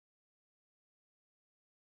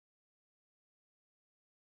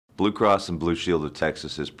Blue Cross and Blue Shield of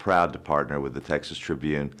Texas is proud to partner with the Texas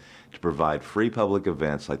Tribune to provide free public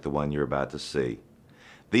events like the one you're about to see.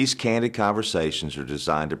 These candid conversations are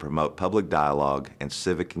designed to promote public dialogue and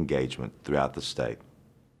civic engagement throughout the state.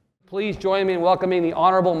 Please join me in welcoming the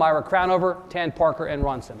Honorable Myra Crownover, Tan Parker, and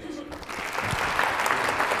Ron Simmons.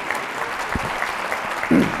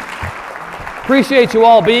 Appreciate you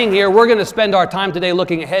all being here. We're going to spend our time today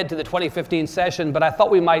looking ahead to the 2015 session, but I thought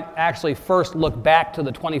we might actually first look back to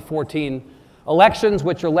the 2014 elections,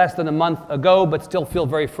 which are less than a month ago, but still feel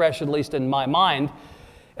very fresh, at least in my mind.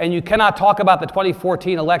 And you cannot talk about the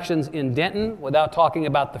 2014 elections in Denton without talking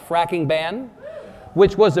about the fracking ban,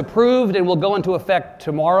 which was approved and will go into effect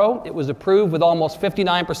tomorrow. It was approved with almost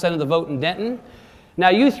 59% of the vote in Denton.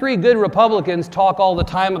 Now, you three good Republicans talk all the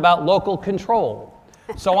time about local control.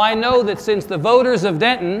 So I know that since the voters of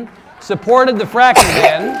Denton supported the fracking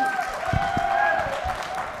ban,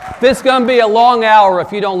 this is going to be a long hour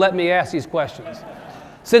if you don't let me ask these questions.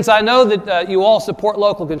 Since I know that you all support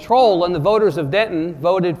local control and the voters of Denton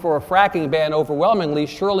voted for a fracking ban overwhelmingly,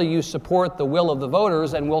 surely you support the will of the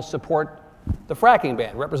voters and will support the fracking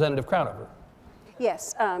ban. Representative Crownover.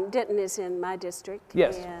 Yes, Denton is in my district.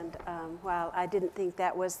 Yes. And while I didn't think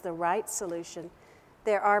that was the right solution,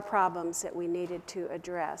 there are problems that we needed to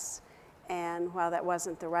address. And while that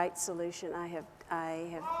wasn't the right solution, I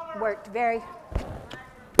have worked very...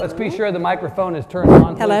 Let's be sure the microphone is turned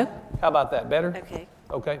on. Hello? Please. How about that? Better? Okay.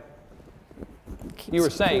 Okay. You were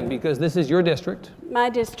saying, because this is your district. My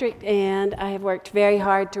district, and I have worked very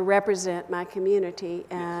hard to represent my community,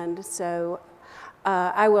 and so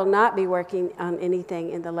I will not be working on anything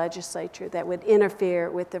in the legislature that would interfere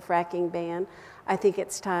with the fracking ban. I think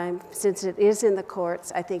it's time, since it is in the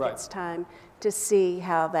courts, I think it's time to see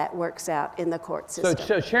how that works out in the court system.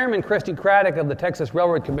 So Chairman Christy Craddock of the Texas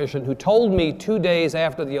Railroad Commission, who told me 2 days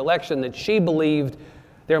after the election that she believed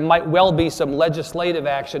there might well be some legislative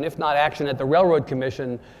action, if not action at the Railroad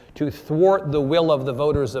Commission, to thwart the will of the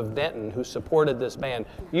voters of Denton who supported this ban.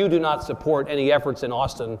 You do not support any efforts in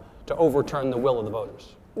Austin to overturn the will of the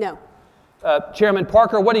voters? No. Chairman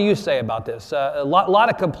Parker, what do you say about this? A lot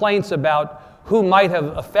of complaints about who might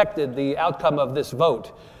have affected the outcome of this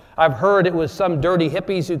vote. I've heard it was some dirty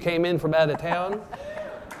hippies who came in from out of town.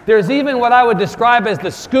 There's even what I would describe as the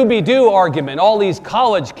Scooby-Doo argument, all these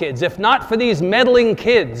college kids. If not for these meddling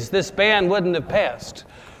kids, this ban wouldn't have passed.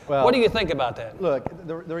 Well, what do you think about that? Look,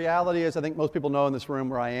 the reality is, I think most people know in this room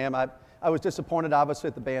where I am. I was disappointed,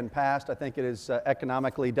 obviously, that the ban passed. I think it is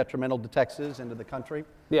economically detrimental to Texas and to the country,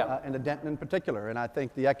 and to Denton in particular. And I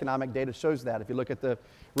think the economic data shows that. If you look at the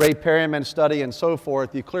Ray Perryman study and so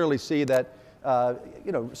forth, you clearly see that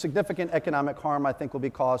significant economic harm, I think, will be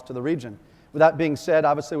caused to the region. With that being said,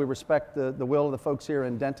 obviously, we respect the will of the folks here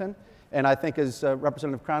in Denton. And I think, as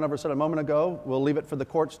Representative Crownover said a moment ago, we'll leave it for the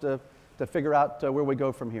courts to figure out where we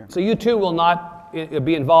go from here. So you too will not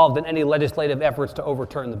be involved in any legislative efforts to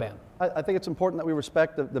overturn the ban? I think it's important that we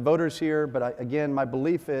respect the voters here, but again, my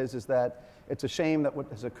belief is that it's a shame that what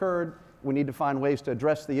has occurred. We need to find ways to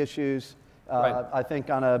address the issues, I think,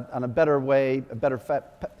 on a better way, a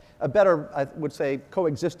better, I would say,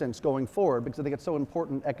 coexistence going forward, because I think it's so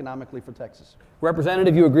important economically for Texas.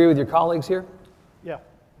 Representative, you agree with your colleagues here? Yeah.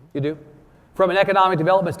 You do? From an economic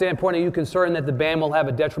development standpoint, are you concerned that the ban will have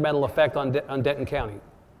a detrimental effect on Denton County?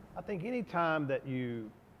 I think any time that you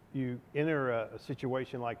enter a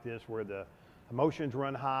situation like this where the emotions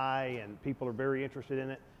run high and people are very interested in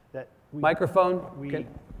it, that microphone.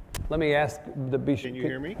 Let me ask the bishop. Can you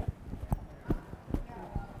hear me?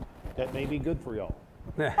 That may be good for y'all.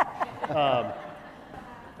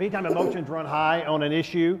 Anytime emotions run high on an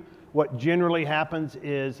issue, what generally happens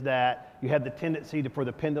is that you have the tendency for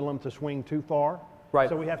the pendulum to swing too far. Right.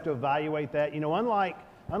 So we have to evaluate that. You know, unlike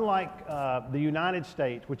the United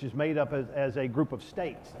States, which is made up as a group of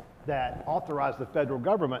states that authorize the federal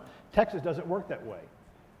government, Texas doesn't work that way.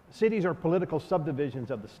 Cities are political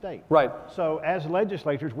subdivisions of the state. Right. So as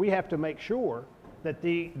legislators, we have to make sure that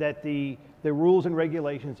the rules and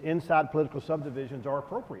regulations inside political subdivisions are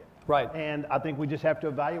appropriate. Right. And I think we just have to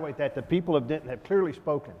evaluate that. The people of Denton have clearly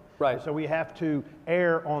spoken. Right. So we have to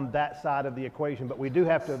err on that side of the equation, but we do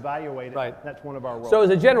have to evaluate it. Right. That's one of our roles. So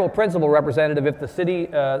as a general principle, Representative, if the city,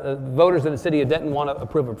 voters of the city of Denton want to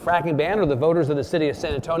approve a fracking ban, or the voters of the city of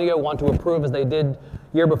San Antonio want to approve, as they did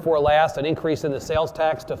year before last, an increase in the sales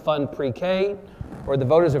tax to fund pre-K, or the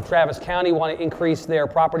voters of Travis County want to increase their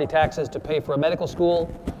property taxes to pay for a medical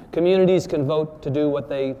school, communities can vote to do what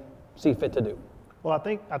they see fit to do. Well,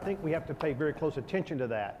 I think we have to pay very close attention to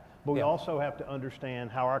that, but we also have to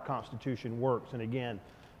understand how our Constitution works. And again,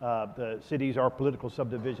 The cities are political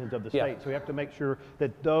subdivisions of the Yeah. state, so we have to make sure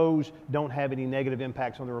that those don't have any negative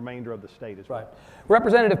impacts on the remainder of the state as well. Right.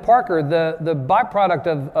 Representative Parker, the byproduct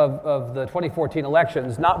of the 2014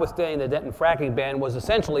 elections, notwithstanding the Denton fracking ban, was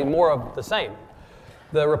essentially more of the same.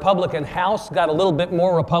 The Republican House got a little bit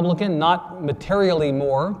more Republican, not materially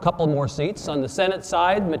more, a couple more seats. On the Senate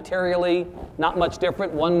side, materially not much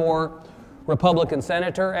different, one more Republican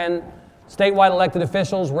senator, and statewide elected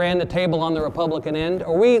officials ran the table on the Republican end.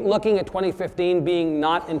 Are we looking at 2015 being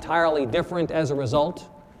not entirely different as a result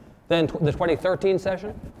than the 2013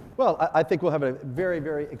 session? Well, I think we'll have a very,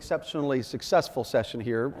 very exceptionally successful session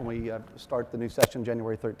here when we start the new session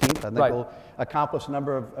January 13th. I think Right. we'll accomplish a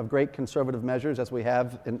number of great conservative measures as we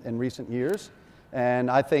have in recent years.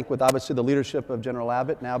 And I think with obviously the leadership of General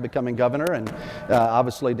Abbott now becoming governor, and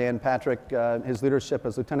obviously Dan Patrick, his leadership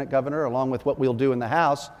as lieutenant governor, along with what we'll do in the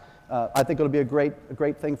House, I think it'll be a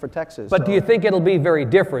great thing for Texas. But do you think it'll be very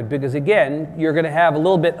different? Because again, you're going to have a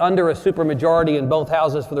little bit under a supermajority in both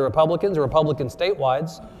houses for the Republicans, or Republican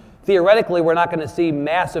statewide. Theoretically, we're not going to see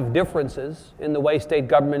massive differences in the way state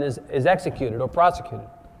government is executed or prosecuted.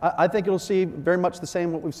 I think it'll see very much the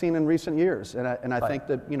same what we've seen in recent years, and I Right. think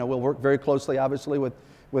that we'll work very closely, obviously,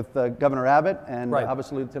 with Governor Abbott and Right.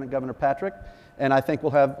 obviously Lieutenant Governor Patrick, and I think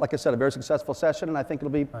we'll have, like I said, a very successful session, and I think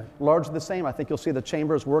it'll be largely the same. I think you'll see the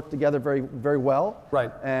chambers work together very, very well.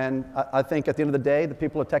 Right. And I think at the end of the day, the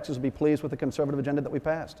people of Texas will be pleased with the conservative agenda that we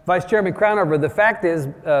passed. Vice Chairman Crownover, the fact is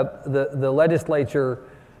the legislature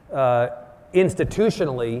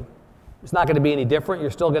institutionally, it's not going to be any different.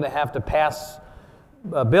 You're still going to have to pass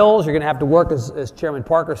bills. You're going to have to work, as Chairman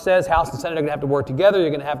Parker says, House and Senate are going to have to work together. You're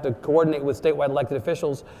going to have to coordinate with statewide elected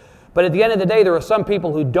officials. But at the end of the day, there are some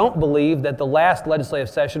people who don't believe that the last legislative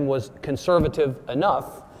session was conservative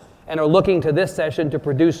enough and are looking to this session to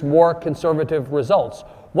produce more conservative results.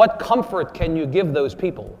 What comfort can you give those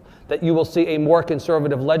people that you will see a more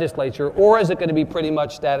conservative legislature, or is it going to be pretty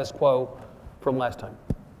much status quo from last time?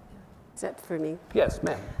 Is that for me? Yes,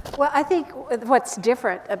 ma'am. Well, I think what's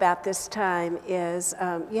different about this time is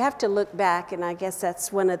you have to look back, and I guess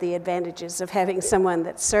that's one of the advantages of having someone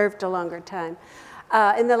that served a longer time.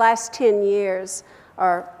 In the last 10 years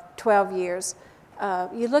or 12 years,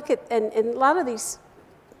 you look at, and a lot of these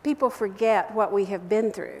people forget what we have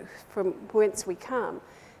been through from whence we come.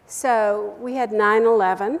 So we had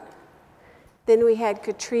 9/11, then we had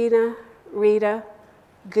Katrina, Rita,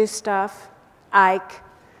 Gustav, Ike.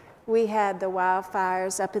 We had the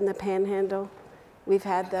wildfires up in the Panhandle. We've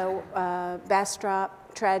had the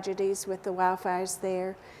Bastrop tragedies with the wildfires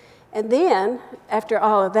there. And then, after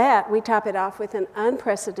all of that, we top it off with an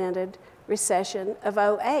unprecedented recession of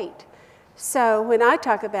 '08. So when I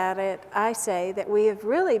talk about it, I say that we have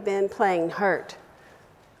really been playing hurt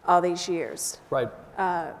all these years. Right.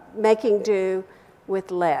 Making do with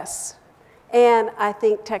less. And I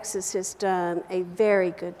think Texas has done a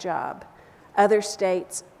very good job. Other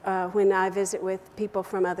states, when I visit with people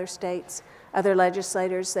from other states, other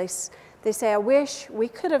legislators, they say, I wish we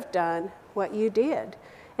could have done what you did.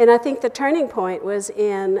 And I think the turning point was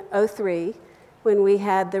in '03 when we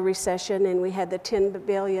had the recession and we had the $10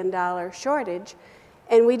 billion shortage,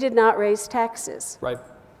 and we did not raise taxes. Right.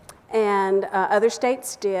 And other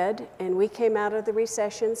states did, and we came out of the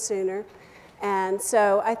recession sooner. And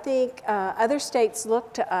so I think other states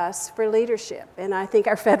look to us for leadership, and I think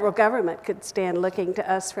our federal government could stand looking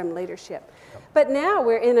to us from leadership. Yep. But now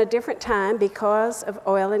we're in a different time because of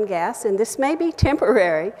oil and gas, and this may be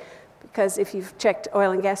temporary, because if you've checked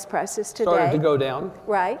oil and gas prices today. Started to go down.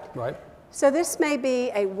 Right. Right. So this may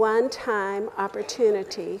be a one-time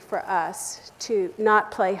opportunity for us to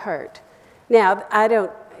not play hurt. Now,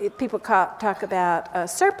 people talk about a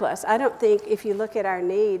surplus. I don't think if you look at our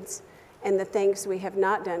needs and the things we have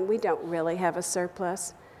not done, we don't really have a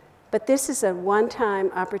surplus. But this is a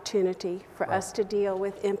one-time opportunity for us to deal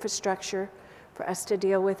with infrastructure, for us to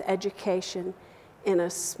deal with education in a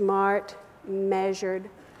smart, measured,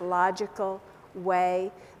 logical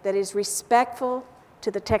way that is respectful to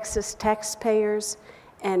the Texas taxpayers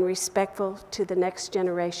and respectful to the next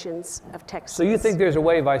generations of Texans. So you think there's a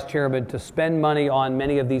way, Vice Chairman, to spend money on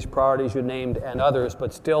many of these priorities you named and others,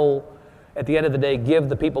 but still, at the end of the day, give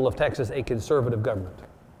the people of Texas a conservative government?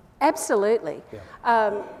 Absolutely.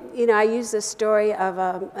 Yeah. I use the story of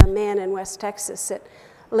a man in West Texas that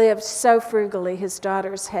lived so frugally. His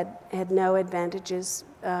daughters had no advantages.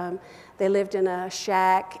 They lived in a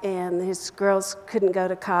shack, and his girls couldn't go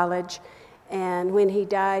to college. And when he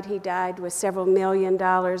died with several $1 million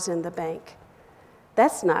in the bank.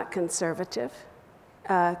 That's not conservative.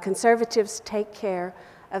 Conservatives take care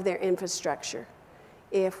of their infrastructure.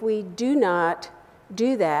 If we do not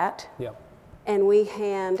do that, yep. and we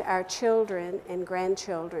hand our children and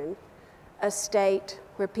grandchildren a state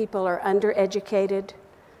where people are undereducated,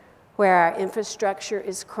 where our infrastructure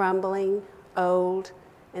is crumbling, old,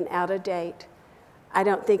 and out of date, I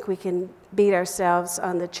don't think we can beat ourselves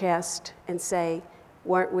on the chest and say,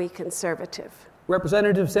 weren't we conservative?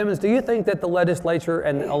 Representative Simmons, do you think that the legislature,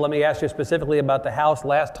 and let me ask you specifically about the House,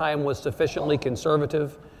 last time was sufficiently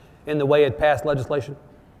conservative in the way it passed legislation?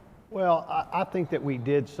 Well, I think that we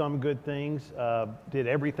did some good things. Did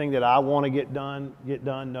everything that I want to get done,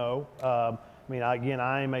 no. I mean, again,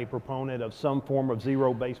 I am a proponent of some form of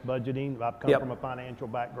zero-based budgeting. I've come from a financial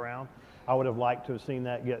background. I would have liked to have seen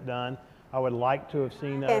that get done. I would like to have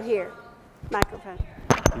seen us. Can't hear. Microphone.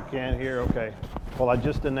 You can't hear? Okay. Well, I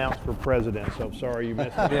just announced for president, so I'm sorry you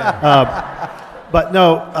missed it. But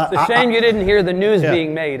no. It's a shame you didn't hear the news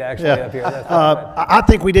being made, actually, up here. That's I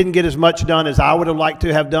think we didn't get as much done as I would have liked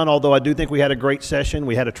to have done, although I do think we had a great session.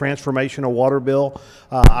 We had a transformational water bill.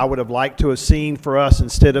 I would have liked to have seen for us,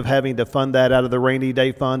 instead of having to fund that out of the rainy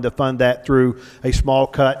day fund, to fund that through a small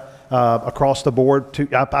cut across the board.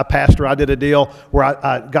 I did a deal where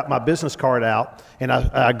I got my business card out and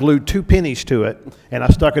I glued 2 pennies to it and I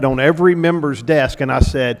stuck it on every member's desk and I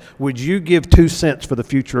said, would you give 2 cents for the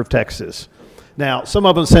future of Texas? Now, some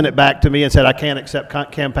of them sent it back to me and said, I can't accept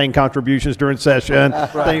campaign contributions during session,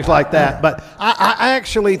 things like that. But I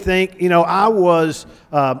actually think, you know, I'm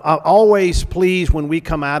always pleased when we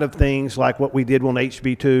come out of things like what we did on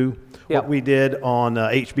HB2, what we did on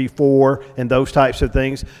HB4 and those types of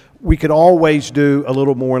things. We could always do a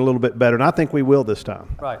little more and a little bit better, and I think we will this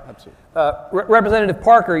time. Right. Absolutely. Representative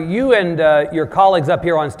Parker, you and your colleagues up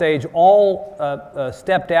here on stage all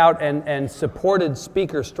stepped out and supported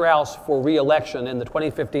Speaker Strauss for re-election in the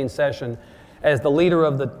 2015 session as the leader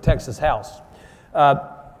of the Texas House.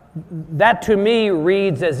 That to me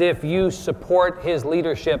reads as if you support his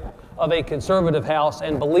leadership of a conservative House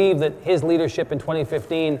and believe that his leadership in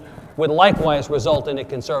 2015 would likewise result in a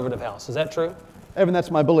conservative House. Is that true? Evan,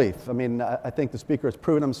 that's my belief. I mean, I think the Speaker has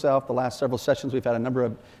proven himself. The last several sessions, we've had a number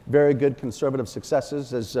of very good conservative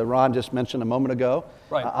successes, as Ron just mentioned a moment ago.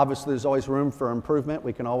 Right. Obviously, there's always room for improvement.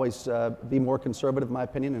 We can always be more conservative, in my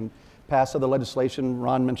opinion, and pass other legislation.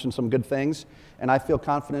 Ron mentioned some good things, and I feel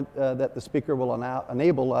confident that the Speaker will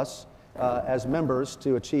enable us as members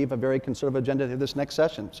to achieve a very conservative agenda in this next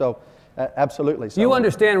session. So. Absolutely. So, you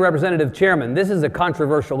understand, Representative Chairman, this is a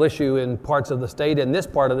controversial issue in parts of the state, in this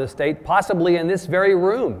part of the state, possibly in this very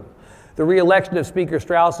room. The re-election of Speaker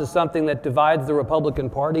Strauss is something that divides the Republican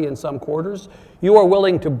Party in some quarters. You are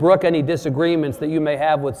willing to brook any disagreements that you may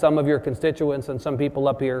have with some of your constituents and some people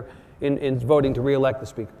up here in voting to re-elect the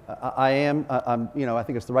Speaker. I am. You know, I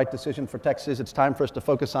think it's the right decision for Texas. It's time for us to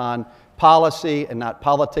focus on policy and not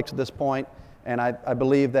politics at this point. And I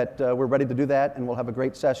believe that we're ready to do that, and we'll have a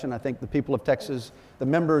great session. I think the people of Texas, the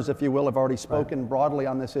members, if you will, have already spoken broadly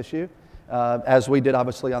on this issue, as we did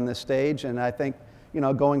obviously on this stage. And I think, you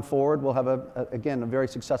know, going forward, we'll have, again, a very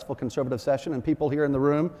successful conservative session. And people here in the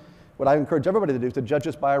room, what I encourage everybody to do is to judge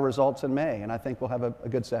us by our results in May. And I think we'll have a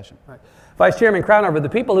good session. Right. Vice Chairman Crownover, the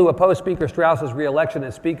people who oppose Speaker Strauss's re-election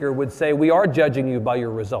as Speaker would say, we are judging you by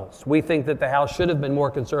your results. We think that the House should have been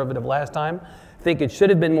more conservative last time. Think it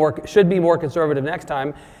should be more conservative next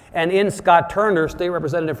time. And in Scott Turner, state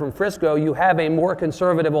representative from Frisco, you have a more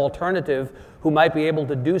conservative alternative who might be able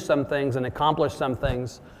to do some things and accomplish some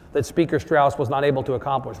things that Speaker Strauss was not able to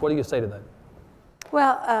accomplish. What do you say to that?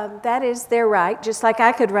 Well, that is their right, just like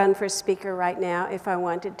I could run for Speaker right now if I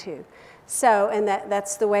wanted to. So, and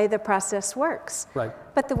that's the way the process works. Right.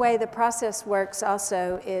 But the way the process works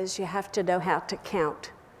also is you have to know how to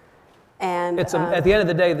count. And it's at the end of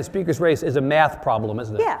the day, the Speaker's race is a math problem,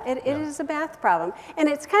 isn't it? Yeah, it is a math problem. And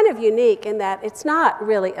it's kind of unique in that it's not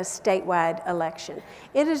really a statewide election.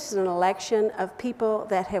 It is an election of people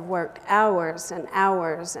that have worked hours and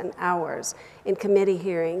hours and hours in committee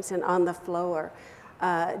hearings and on the floor.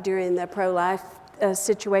 During the pro-life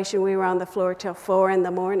situation, we were on the floor till 4 in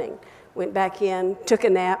the morning. Went back in, took a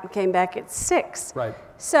nap, and came back at 6. Right.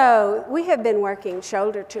 So we have been working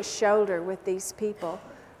shoulder to shoulder with these people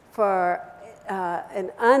for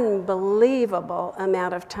an unbelievable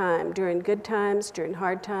amount of time. During good times, during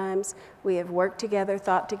hard times, we have worked together,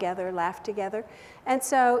 thought together, laughed together. And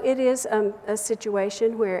so it is a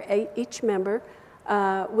situation where each member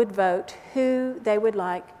would vote who they would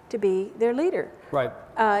like to be their leader. Right.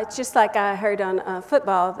 It's just like I heard on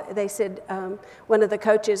football, they said, one of the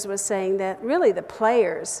coaches was saying that really the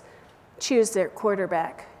players choose their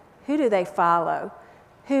quarterback. Who do they follow?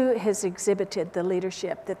 who has exhibited the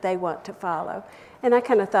leadership that they want to follow. And I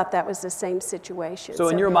kind of thought that was the same situation. So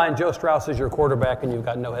in your mind, Joe Strauss is your quarterback, and you've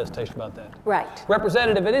got no hesitation about that? Right.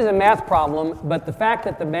 Representative, it is a math problem, but the fact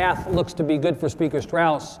that the math looks to be good for Speaker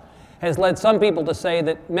Strauss has led some people to say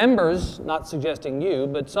that members, not suggesting you,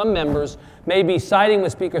 but some members may be siding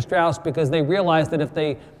with Speaker Strauss because they realize that if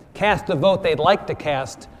they cast the vote they'd like to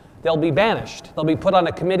cast, they'll be banished. They'll be put on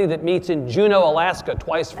a committee that meets in Juneau, Alaska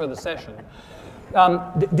twice for the session.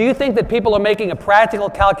 Do you think that people are making a practical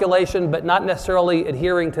calculation but not necessarily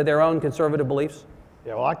adhering to their own conservative beliefs?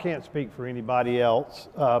 Yeah, well, I can't speak for anybody else,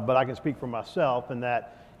 but I can speak for myself in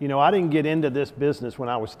that, you know, I didn't get into this business when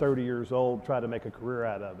I was 30 years old, try to make a career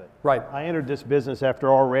out of it. Right. I entered this business after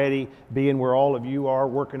already being where all of you are,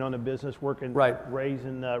 working on a business, working, right,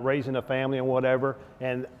 raising a family and whatever,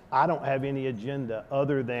 and I don't have any agenda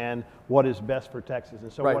other than what is best for Texas.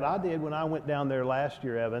 And so right, what I did when I went down there last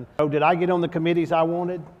year, Evan, did I get on the committees I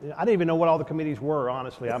wanted? I didn't even know what all the committees were,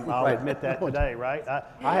 honestly. I'll right, admit that today, right?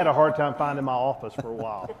 I had a hard time finding my office for a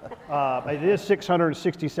while. It is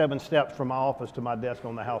 667 steps from my office to my desk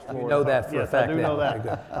on the House floor. You know that for a fact. Yes, I do know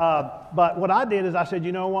that. But what I did is I said,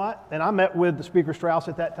 you know what? And I met with the Speaker Strauss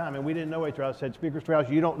at that time, and we didn't know each other. I said, Speaker Strauss,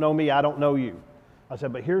 you don't know me, I don't know you. I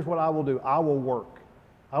said, but here's what I will do. I will work.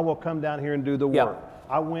 I will come down here and do the work. Yep.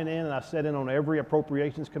 I went in and I sat in on every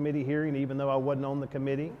Appropriations Committee hearing, even though I wasn't on the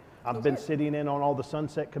committee. I've been sitting in on all the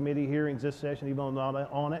Sunset Committee hearings this session, even though I'm not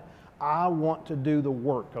on it. I want to do the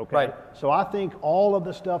work, okay? Right. So I think all of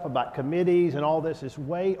the stuff about committees and all this is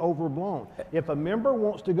way overblown. If a member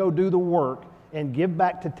wants to go do the work and give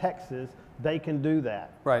back to Texas, they can do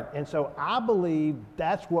that. Right. And so I believe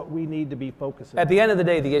that's what we need to be focusing on. At the end of the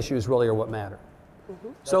day, the issues really are what matter.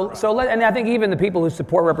 And I think even the people who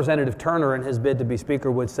support Representative Turner in his bid to be Speaker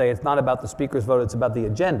would say it's not about the Speaker's vote, it's about the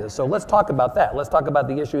agenda. So let's talk about that. Let's talk about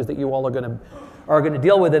the issues that you all are going to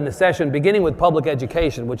deal with in the session, beginning with public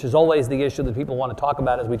education, which is always the issue that people want to talk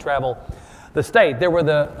about as we travel the state. There were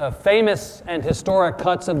the famous and historic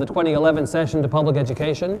cuts of the 2011 session to public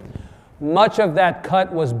education. Much of that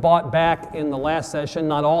cut was bought back in the last session,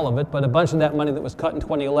 not all of it, but a bunch of that money that was cut in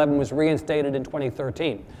 2011 was reinstated in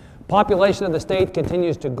 2013. Population of the state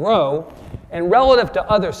continues to grow, and relative to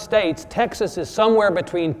other states, Texas is somewhere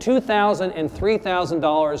between $2,000 and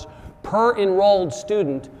 $3,000 per enrolled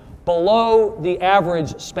student below the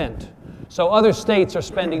average spent. So other states are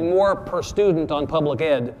spending more per student on public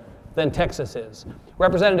ed than Texas is.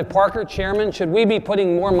 Representative Parker, Chairman, should we be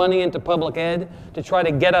putting more money into public ed to try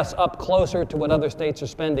to get us up closer to what other states are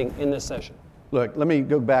spending in this session? Look, let me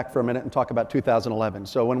go back for a minute and talk about 2011.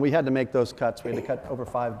 So when we had to make those cuts, we had to cut over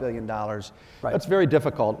 $5 billion. Right. That's very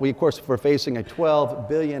difficult. We, of course, were facing a $12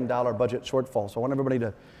 billion budget shortfall. So I want everybody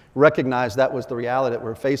to recognize that was the reality that we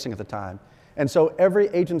were facing at the time. And so every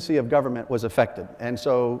agency of government was affected. And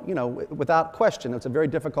so, you know, without question, it's a very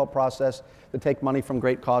difficult process to take money from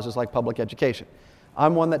great causes like public education.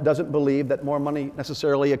 I'm one that doesn't believe that more money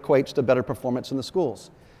necessarily equates to better performance in the schools.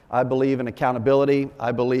 I believe in accountability.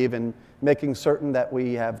 I believe in making certain that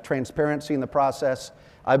we have transparency in the process.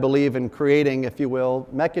 I believe in creating, if you will,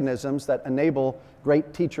 mechanisms that enable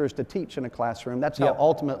great teachers to teach in a classroom. That's how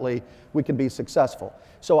ultimately we can be successful.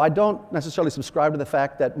 So I don't necessarily subscribe to the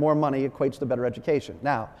fact that more money equates to better education.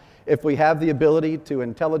 Now, if we have the ability to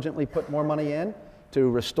intelligently put more money in, to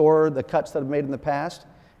restore the cuts that have made in the past,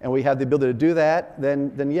 and we have the ability to do that,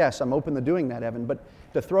 then yes, I'm open to doing that, Evan. But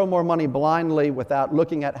to throw more money blindly without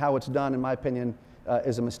looking at how it's done, in my opinion,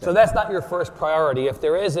 is a mistake. So that's not your first priority. If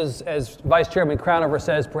there is, as Vice Chairman Crownover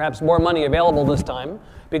says, perhaps more money available this time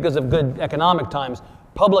because of good economic times,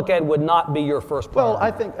 public ed would not be your first priority. Well,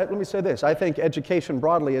 I think, let me say this, I think education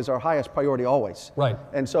broadly is our highest priority always. Right.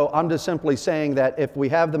 And so I'm just simply saying that if we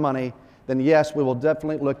have the money, then yes, we will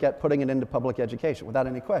definitely look at putting it into public education without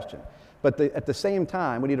any question. But at the same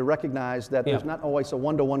time, we need to recognize that there's not always a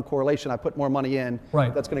one-to-one correlation. I put more money in,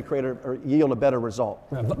 that's going to create or yield a better result.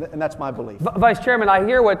 And that's my belief. Vice Chairman, I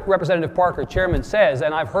hear what Representative Parker, Chairman, says,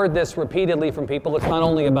 and I've heard this repeatedly from people. It's not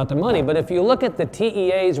only about the money, but if you look at the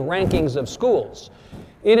TEA's rankings of schools,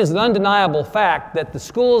 it is an undeniable fact that the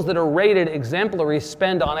schools that are rated exemplary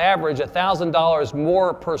spend on average $1,000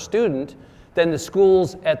 more per student than the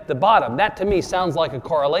schools at the bottom. That to me sounds like a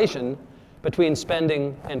correlation between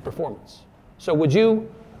spending and performance. So would you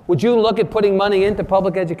look at putting money into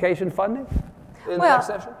public education funding in the next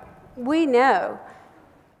session? We know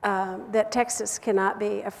that Texas cannot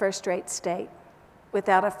be a first-rate state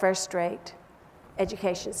without a first-rate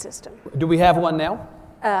education system. Do we have one now?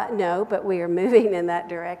 No, but we are moving in that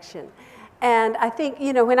direction. And I think,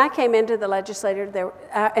 you know, when I came into the legislature,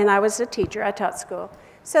 and I was a teacher, I taught school,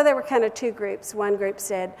 so there were kind of two groups. One group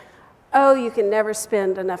said, oh, you can never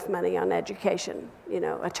spend enough money on education. You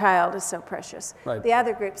know, a child is so precious. Right. The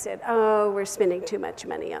other group said, oh, we're spending too much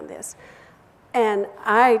money on this. And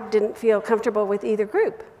I didn't feel comfortable with either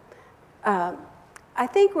group. I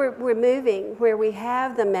think we're moving where we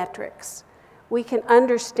have the metrics. We can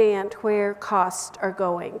understand where costs are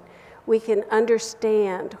going. We can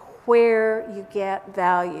understand where you get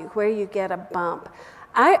value, where you get a bump.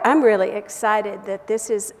 I'm really excited that this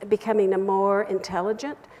is becoming a more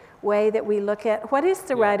intelligent way that we look at what is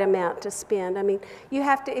the right amount to spend. I mean, you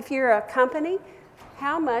have to, if you're a company,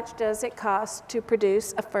 how much does it cost to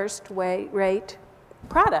produce a first-rate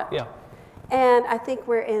product? Yeah. And I think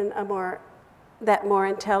we're in a more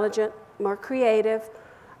intelligent, more creative,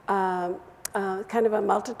 kind of a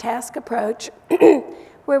multitask approach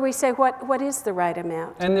where we say what is the right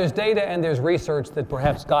amount. And there's data and there's research that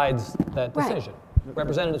perhaps guides that decision. Right.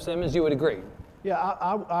 Representative Simmons, you would agree? Yeah,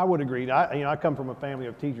 I would agree. I come from a family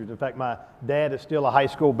of teachers. In fact, my dad is still a high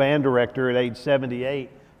school band director at age 78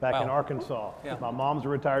 back in Arkansas. Yeah. My mom's a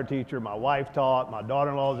retired teacher. My wife taught. My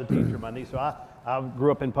daughter-in-law is a teacher. My niece. So I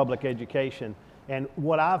grew up in public education. And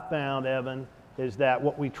what I've found, Evan, is that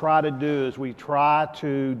what we try to do is we try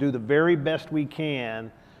to do the very best we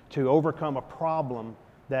can to overcome a problem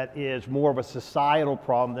that is more of a societal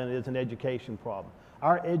problem than it is an education problem.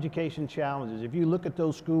 Our education challenges, if you look at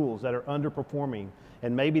those schools that are underperforming,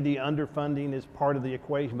 and maybe the underfunding is part of the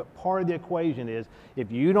equation, but part of the equation is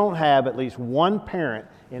if you don't have at least one parent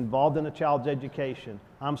involved in a child's education,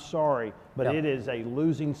 I'm sorry, but it is a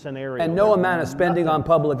losing scenario. And no amount of spending on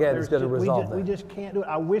public ed is going to resolve that. We just can't do it.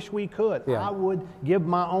 I wish we could. Yeah. I would give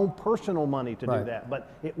my own personal money to do that, but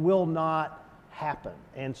it will not happen.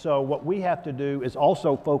 And so what we have to do is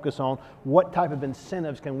also focus on what type of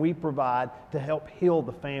incentives can we provide to help heal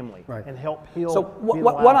the family and help heal. So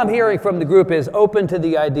what I'm hearing from the group is open to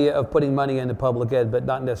the idea of putting money into public ed, but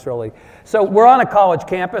not necessarily. So we're on a college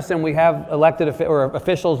campus and we have elected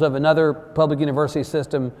officials of another public university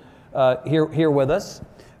system here with us.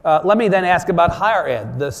 Let me then ask about higher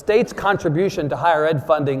ed. The state's contribution to higher ed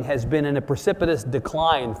funding has been in a precipitous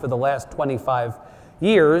decline for the last 25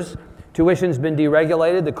 years. Tuition's been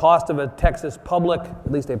deregulated. The cost of a Texas public,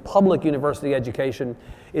 at least a public university education,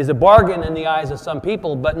 is a bargain in the eyes of some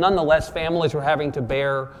people, but nonetheless, families are having to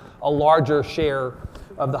bear a larger share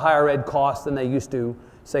of the higher ed costs than they used to,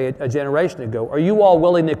 say, a generation ago. Are you all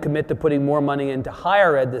willing to commit to putting more money into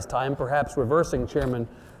higher ed this time, perhaps reversing, Chairman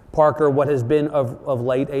Parker, what has been of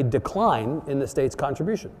late a decline in the state's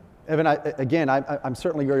contribution? Evan, I'm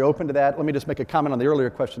certainly very open to that. Let me just make a comment on the earlier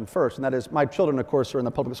question first, and that is my children, of course, are in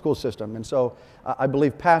the public school system, and so I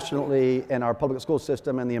believe passionately in our public school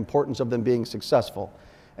system and the importance of them being successful.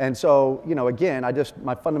 And so, you know, again,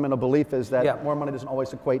 my fundamental belief is that more money doesn't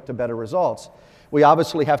always equate to better results. We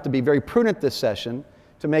obviously have to be very prudent this session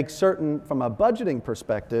to make certain, from a budgeting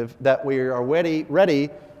perspective, that we are ready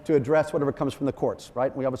to address whatever comes from the courts,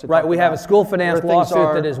 right? We obviously we have a school finance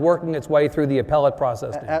lawsuit that is working its way through the appellate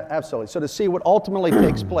process now. Absolutely. So to see what ultimately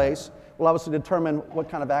takes place will obviously determine what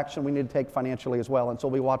kind of action we need to take financially as well, and so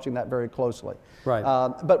we'll be watching that very closely. Right.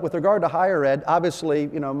 But with regard to higher ed, obviously,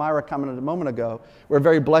 you know, Myra commented a moment ago, we're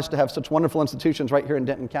very blessed to have such wonderful institutions right here in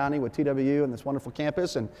Denton County with TWU and this wonderful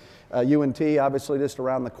campus, and UNT obviously just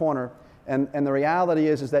around the corner. And the reality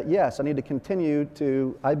is that, yes, I need to continue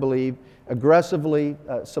to, I believe, aggressively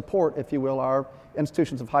support, if you will, our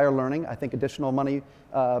institutions of higher learning. I think additional money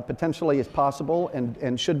potentially is possible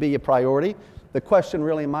and should be a priority. The question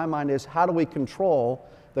really in my mind is, how do we control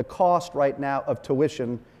the cost right now of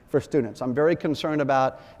tuition for students? I'm very concerned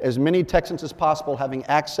about as many Texans as possible having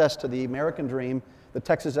access to the American dream, the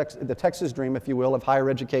Texas dream, if you will, of higher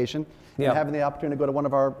education, and having the opportunity to go to one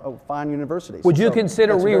of our fine universities. Would you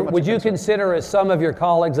consider, as some of your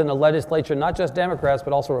colleagues in the legislature, not just Democrats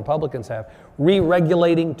but also Republicans have,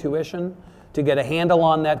 re-regulating tuition to get a handle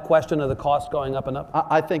on that question of the cost going up and up?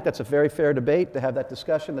 I think that's a very fair debate, to have that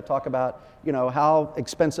discussion, to talk about, you know, how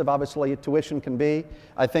expensive obviously tuition can be.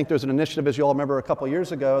 I think there's an initiative, as you all remember, a couple of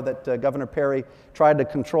years ago that Governor Perry tried to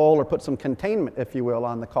control or put some containment, if you will,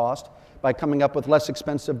 on the cost by coming up with less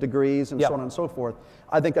expensive degrees and so on and so forth.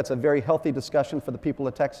 I think that's a very healthy discussion for the people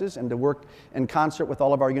of Texas, and to work in concert with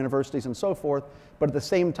all of our universities and so forth, but at the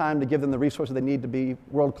same time to give them the resources they need to be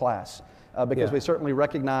world class. Because we certainly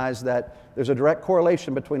recognize that there's a direct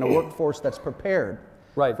correlation between a workforce that's prepared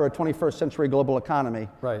for a 21st century global economy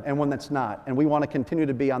and one that's not. And we want to continue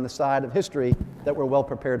to be on the side of history that we're well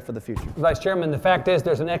prepared for the future. Vice Chairman, the fact is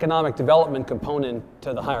there's an economic development component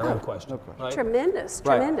to the higher ed question. Right? Tremendous.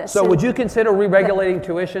 So would you consider re-regulating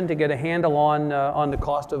tuition to get a handle on the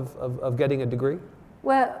cost of getting a degree?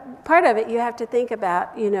 Well, part of it you have to think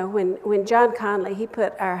about, you know, when John Conley, he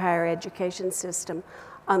put our higher education system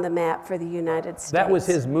on the map for the United States. That was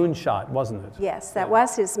his moonshot, wasn't it? Yes, that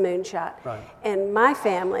was his moonshot. Right. And my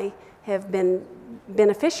family have been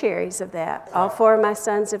beneficiaries of that. All 4 of my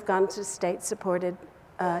sons have gone to state-supported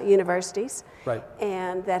universities. Right.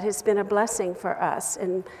 And that has been a blessing for us.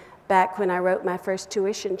 And back when I wrote my first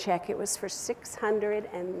tuition check, it was for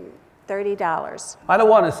 $630. I don't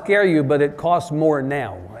want to scare you, but it costs more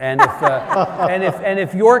now. And if, and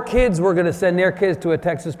if your kids were going to send their kids to a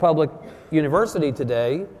Texas public university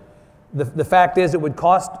today, the fact is it would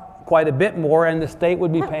cost quite a bit more, and the state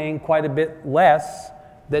would be paying quite a bit less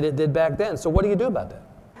than it did back then. So what do you do about that?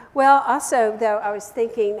 Well, also, though, I was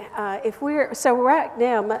thinking, so right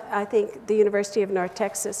now, I think the University of North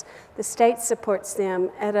Texas, the state supports them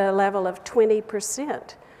at a level of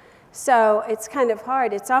 20%. So it's kind of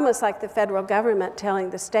hard. It's almost like the federal government telling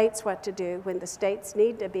the states what to do when the states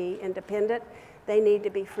need to be independent. They need to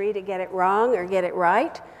be free to get it wrong or get it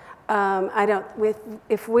right.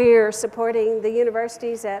 If we're supporting the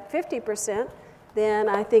universities at 50%, then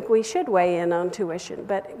I think we should weigh in on tuition,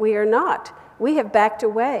 but we are not. We have backed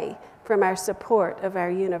away from our support of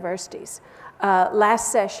our universities.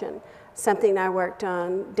 Last session, something I worked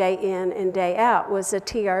on day in and day out was the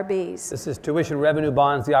TRBs. This is tuition revenue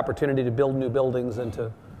bonds, the opportunity to build new buildings and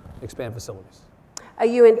to expand facilities.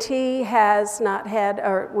 UNT has not had,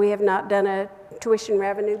 or we have not done a tuition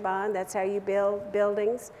revenue bond. That's how you build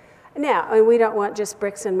buildings. Now, I mean, we don't want just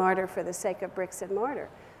bricks and mortar for the sake of bricks and mortar.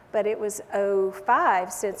 But it was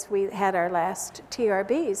 2005 since we had our last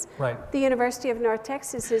TRBs. Right. The University of North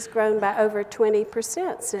Texas has grown by over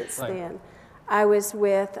 20% since then. I was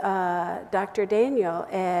with Dr. Daniel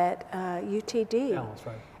at UTD. Yeah, that's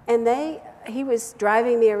right. And he was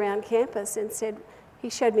driving me around campus and said, he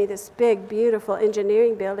showed me this big, beautiful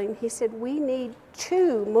engineering building. He said, we need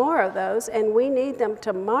 2 more of those, and we need them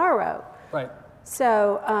tomorrow. Right.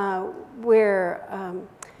 So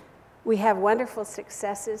we have wonderful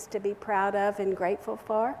successes to be proud of and grateful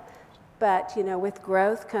for, but you know, with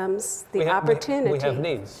growth comes the opportunity. We have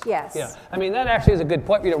needs. Yes. Yeah. I mean, that actually is a good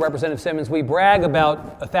point, you know, Representative Simmons. We brag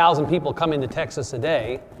about 1,000 people coming to Texas a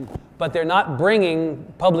day, but they're not bringing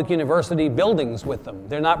public university buildings with them.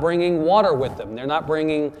 They're not bringing water with them. They're not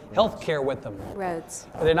bringing health care with them. Roads.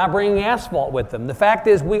 They're not bringing asphalt with them. The fact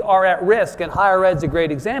is we are at risk, and higher ed's a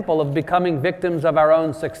great example of becoming victims of our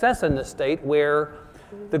own success in this state, where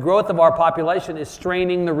the growth of our population is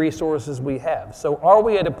straining the resources we have. So are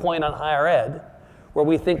we at a point on higher ed where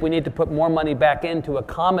we think we need to put more money back in to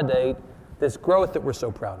accommodate this growth that we're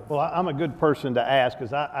so proud of? Well, I'm a good person to ask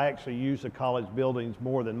because I actually use the college buildings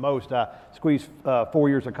more than most. I squeezed 4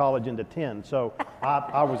 years of college into 10, so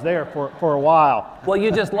I was there for a while. Well,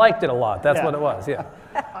 you just liked it a lot. That's what it was, yeah.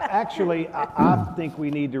 Actually, I think we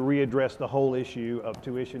need to readdress the whole issue of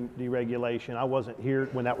tuition deregulation. I wasn't here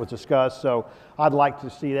when that was discussed, so I'd like to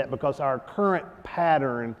see that because our current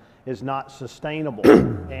pattern is not sustainable,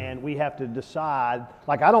 and we have to decide.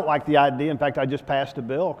 Like, I don't like the idea. In fact, I just passed a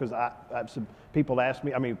bill because people asked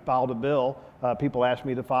me, filed a bill. People asked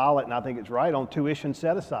me to file it, and I think it's right, on tuition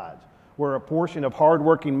set-asides, where a portion of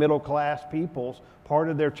hardworking middle-class people's part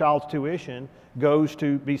of their child's tuition goes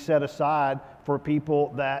to be set aside for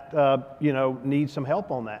people that need some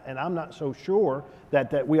help on that. And I'm not so sure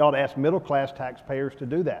that we ought to ask middle-class taxpayers to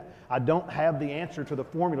do that. I don't have the answer to the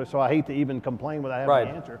formula, so I hate to even complain without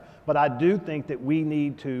having the answer. But I do think that we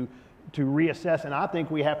need to reassess, and I think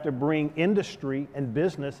we have to bring industry and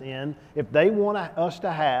business in. If they want us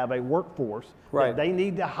to have a workforce that they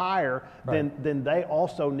need to hire, then they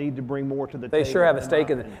also need to bring more to the table. They sure have a stake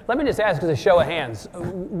in it. Let me just ask as a show of hands.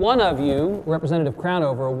 One of you, Representative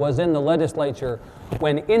Crownover, was in the legislature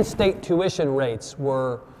when in-state tuition rates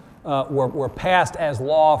were passed as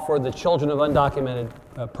law for the children of undocumented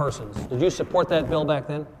persons. Did you support that bill back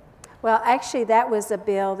then? Well, actually, that was a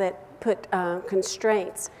bill that put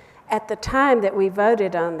constraints. At the time that we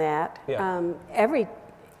voted on that,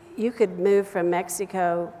 you could move from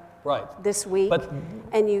Mexico this week,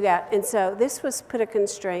 and so this was put a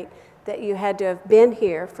constraint that you had to have been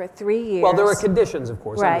here for 3 years. Well, there were conditions, of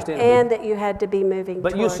course, and that you had to be moving.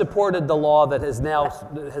 But you supported the law that has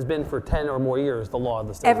been for 10 or more years, the law of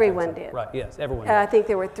the state. Everyone did. Right, yes, everyone did. I think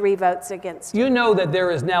there were 3 votes against. You know that there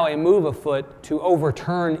is now a move afoot to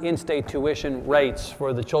overturn in-state tuition rates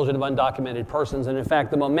for the children of undocumented persons, and in fact,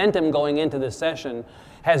 the momentum going into this session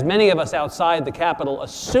has many of us outside the Capitol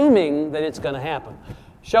assuming that it's going to happen.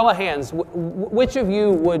 Show of hands, which of you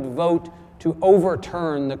would vote to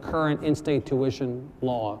overturn the current in-state tuition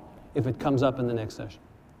law if it comes up in the next session?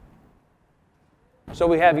 So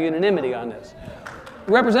we have unanimity on this.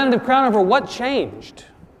 Representative Crownover, what changed?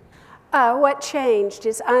 What changed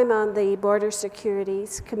is I'm on the Border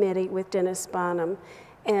Securities Committee with Dennis Bonham,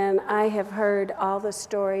 and I have heard all the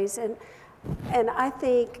stories, and I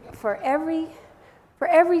think for every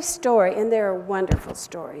story, and there are wonderful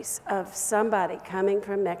stories of somebody coming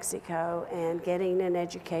from Mexico and getting an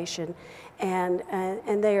education, and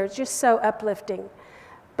they are just so uplifting.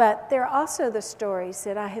 But there are also the stories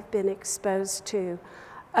that I have been exposed to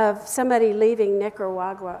of somebody leaving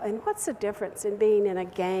Nicaragua. And what's the difference in being in a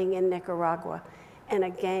gang in Nicaragua and a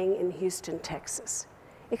gang in Houston, Texas?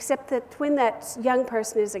 Except that when that young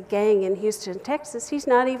person is a gang in Houston, Texas, he's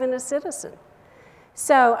not even a citizen.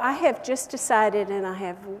 So I have just decided, and I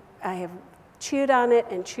have chewed on it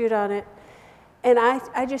and chewed on it, and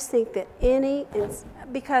I just think that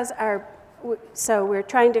so we're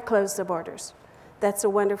trying to close the borders. That's a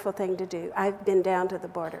wonderful thing to do. I've been down to the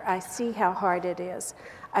border. I see how hard it is.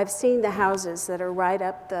 I've seen the houses that are right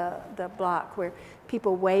up the block where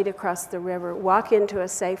people wade across the river, walk into a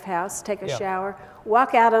safe house, take a shower,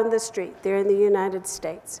 walk out on the street. They're in the United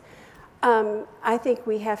States. I think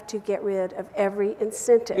we have to get rid of every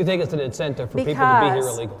incentive. You think it's an incentive for people to be here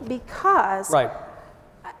illegally? Because right.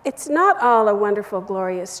 It's not all a wonderful,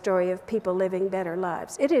 glorious story of people living better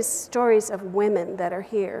lives. It is stories of women that are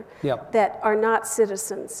here that are not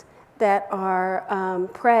citizens, that are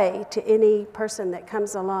prey to any person that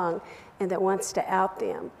comes along and that wants to out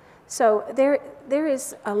them. So there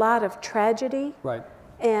is a lot of tragedy, right.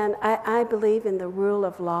 And I believe in the rule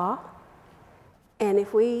of law. And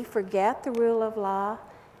if we forget the rule of law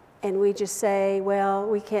and we just say, well,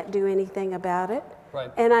 we can't do anything about it,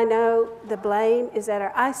 right. And I know the blame is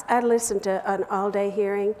at I listened to an all-day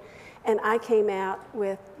hearing, and I came out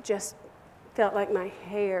with just felt like my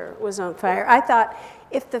hair was on fire. I thought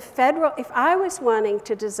if I was wanting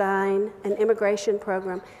to design an immigration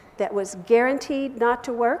program that was guaranteed not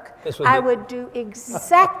to work, I would do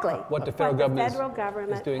exactly what the federal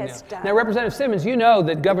government is doing has done. Now, Representative Simmons, you know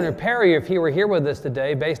that Governor Perry, if he were here with us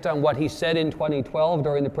today, based on what he said in 2012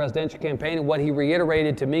 during the presidential campaign and what he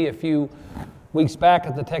reiterated to me a few weeks back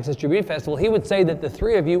at the Texas Tribune Festival, he would say that the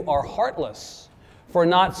three of you are heartless for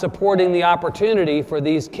not supporting the opportunity for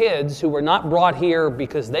these kids who were not brought here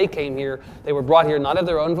because they came here. They were brought here not of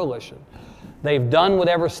their own volition. They've done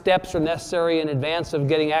whatever steps are necessary in advance of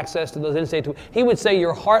getting access to those in-state. He would say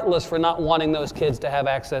you're heartless for not wanting those kids to have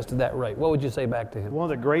access to that right. What would you say back to him? One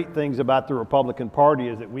of the great things about the Republican Party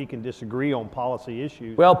is that we can disagree on policy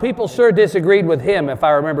issues. Well, people sure disagreed with him, if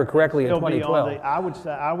I remember correctly, in 2012. I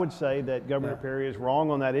would say that Governor Perry is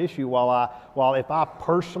wrong on that issue. While if I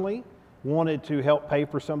personally wanted to help pay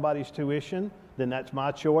for somebody's tuition, then that's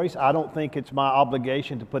my choice. I don't think it's my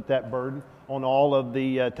obligation to put that burden on all of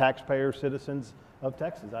the taxpayer citizens of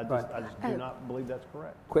Texas. I just do not believe that's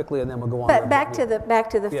correct. Quickly, and then we'll go on. But back to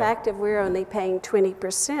the fact of we're only paying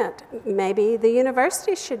 20%. Maybe the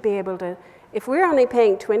universities should be able to, if we're only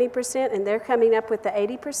paying 20% and they're coming up with the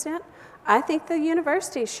 80%, I think the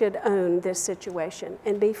universities should own this situation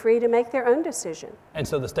and be free to make their own decision. And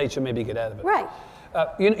so the state should maybe get out of it. Right.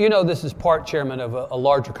 You know, this is part, Chairman, of a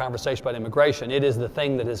larger conversation about immigration. It is the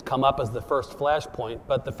thing that has come up as the first flashpoint.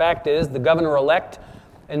 But the fact is, the governor-elect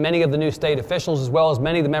and many of the new state officials, as well as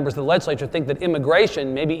many of the members of the legislature, think that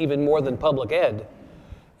immigration, maybe even more than public ed,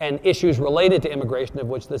 and issues related to immigration, of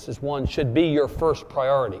which this is one, should be your first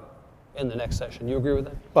priority in the next session. You agree with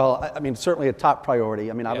that? Well, I mean, certainly a top priority.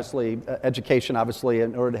 I mean, obviously, education, obviously,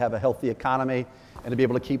 in order to have a healthy economy and to be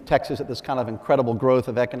able to keep Texas at this kind of incredible growth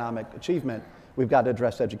of economic achievement, we've got to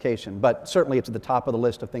address education. But certainly it's at the top of the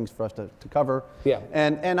list of things for us to cover. Yeah.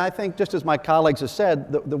 And I think, just as my colleagues have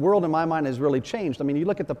said, the world in my mind has really changed. I mean, you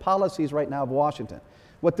look at the policies right now of Washington,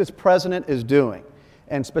 what this president is doing,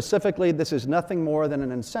 and specifically this is nothing more than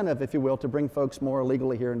an incentive, if you will, to bring folks more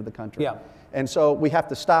illegally here into the country. Yeah. And so we have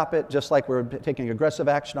to stop it, just like we're taking aggressive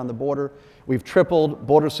action on the border. We've tripled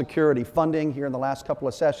border security funding here in the last couple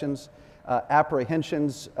of sessions.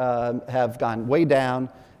 Apprehensions have gone way down.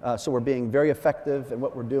 So we're being very effective in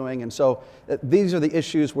what we're doing. And so these are the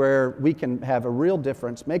issues where we can have a real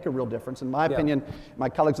difference, make a real difference. In my opinion, my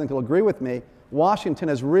colleagues think will agree with me, Washington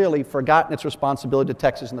has really forgotten its responsibility to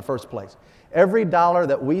Texas in the first place. Every dollar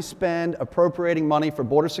that we spend appropriating money for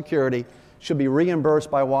border security should be reimbursed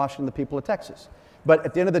by Washington, the people of Texas. But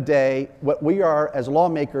at the end of the day, what we are, as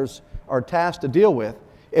lawmakers, are tasked to deal with,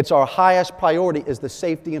 it's our highest priority is the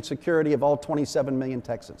safety and security of all 27 million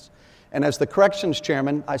Texans. And as the corrections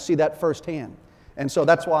chairman, I see that firsthand. And so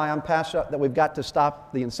that's why I'm passionate that we've got to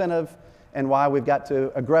stop the incentive and why we've got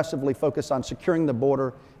to aggressively focus on securing the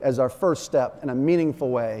border as our first step in a meaningful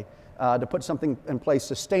way to put something in place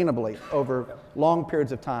sustainably over long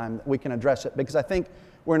periods of time, that we can address it. Because I think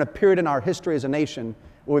we're in a period in our history as a nation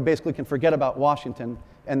where we basically can forget about Washington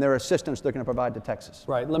and their assistance they're going to provide to Texas.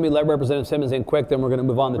 Right. Let me let Representative Simmons in quick, then we're going to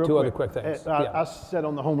move on to two other quick things. I sat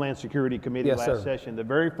on the Homeland Security Committee last session. The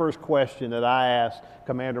very first question that I asked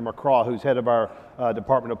Commander McCraw, who's head of our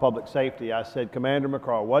Department of Public Safety, I said, Commander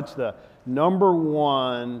McCraw, what's the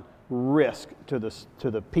 #1 risk to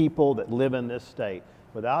the people that live in this state?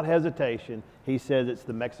 Without hesitation, he says it's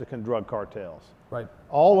the Mexican drug cartels. Right.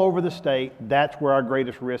 All over the state, that's where our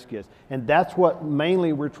greatest risk is. And that's what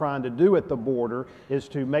mainly we're trying to do at the border, is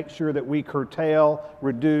to make sure that we curtail,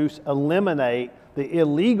 reduce, eliminate the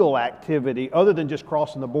illegal activity, other than just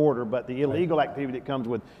crossing the border, but the illegal activity that comes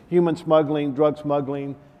with human smuggling, drug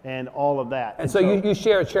smuggling, and all of that. And so you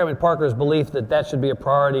share Chairman Parker's belief that that should be a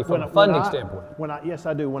priority from a funding standpoint? Yes,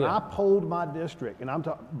 I do. When I polled my district, and I'm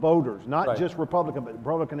talking voters, not just Republican, but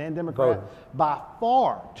Republican and Democrat, by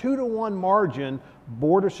far, 2-to-1 margin,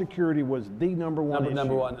 border security was the #1 issue.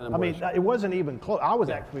 Number one. I mean, it wasn't even close. I was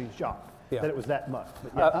actually shocked that it was that much.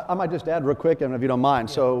 But I might just add real quick, and if you don't mind.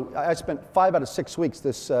 So I spent 5 out of 6 weeks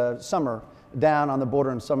this summer down on the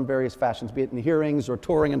border in some various fashions, be it in hearings or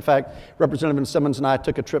touring. In fact, Representative Simmons and I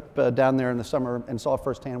took a trip down there in the summer and saw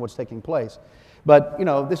firsthand what's taking place. But, you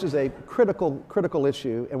know, this is a critical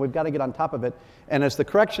issue, and we've got to get on top of it. And as the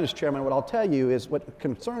corrections chairman, what I'll tell you is what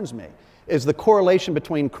concerns me is the correlation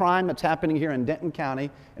between crime that's happening here in Denton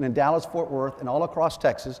County and in Dallas-Fort Worth and all across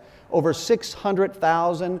Texas. Over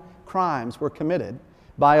 600,000 crimes were committed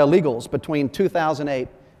by illegals between 2008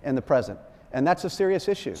 and the present. And that's a serious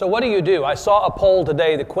issue. So what do you do? I saw a poll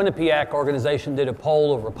today. The Quinnipiac organization did a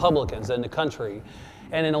poll of Republicans in the country.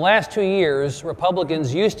 And in the last 2 years,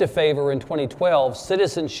 Republicans used to favor in 2012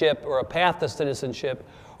 citizenship or a path to citizenship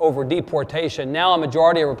over deportation. Now a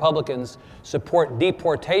majority of Republicans support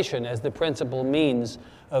deportation as the principal means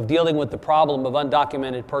of dealing with the problem of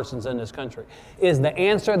undocumented persons in this country. Is the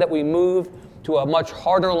answer that we move to a much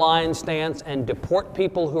harder line stance and deport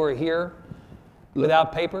people who are here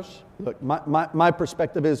without papers? Look, my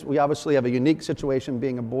perspective is we obviously have a unique situation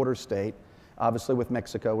being a border state, obviously with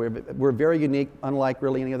Mexico. We're very unique, unlike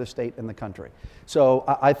really any other state in the country. So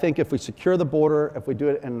I think if we secure the border, if we do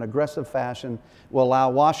it in an aggressive fashion, we'll allow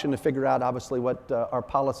Washington to figure out obviously what our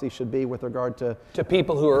policy should be with regard to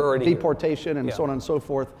people who are already deportation and so on and so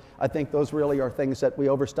forth. I think those really are things that we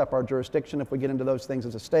overstep our jurisdiction if we get into those things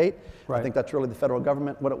as a state. Right. I think that's really the federal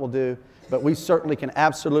government, what it will do. But we certainly can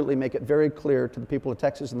absolutely make it very clear to the people of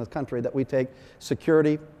Texas and the country that we take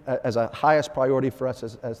security as a highest priority for us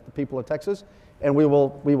as the people of Texas. And we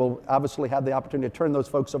will obviously have the opportunity to turn those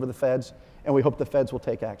folks over to the feds, and we hope the feds will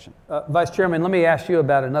take action. Vice Chairman, let me ask you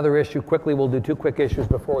about another issue quickly. We'll do 2 quick issues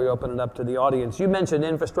before we open it up to the audience. You mentioned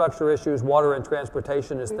infrastructure issues, water and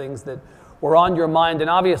transportation as things that were on your mind, and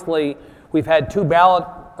obviously we've had 2 ballot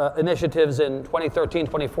initiatives in 2013,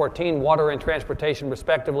 2014, water and transportation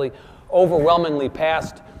respectively, overwhelmingly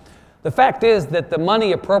passed. The fact is that the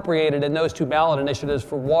money appropriated in those 2 ballot initiatives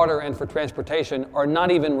for water and for transportation are not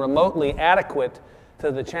even remotely adequate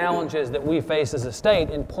to the challenges that we face as a state,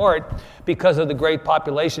 in part because of the great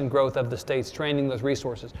population growth of the states draining those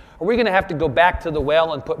resources. Are we going to have to go back to the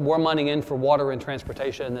well and put more money in for water and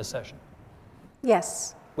transportation in this session?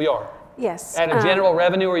 Yes. We are? Yes. Out of general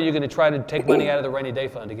revenue, or are you going to try to take money out of the rainy day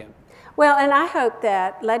fund again? Well, and I hope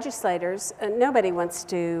that legislators, nobody wants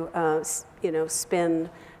to, spend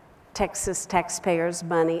Texas taxpayers'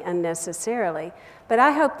 money unnecessarily. But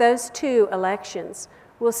I hope those 2 elections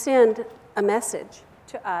will send a message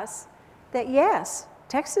to us that yes,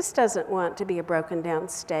 Texas doesn't want to be a broken down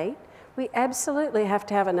state. We absolutely have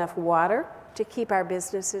to have enough water to keep our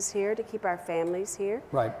businesses here, to keep our families here.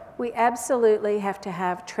 Right. We absolutely have to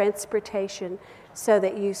have transportation so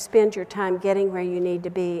that you spend your time getting where you need to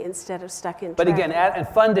be instead of stuck in traffic. But again, and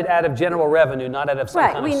funded out of general revenue, not out of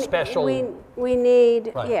some kind of special... We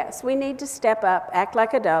need, yes, we need to step up, act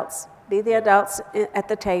like adults, be the adults at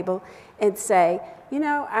the table, and say, you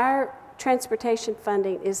know, our transportation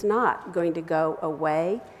funding is not going to go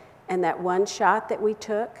away, and that one shot that we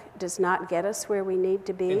took does not get us where we need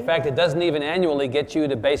to be. In fact, it doesn't even annually get you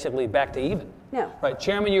to basically back to even. No. Right,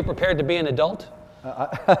 Chairman, you prepared to be an adult?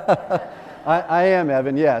 I am,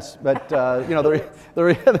 Evan, yes. But, the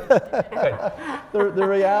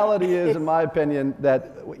reality is, in my opinion,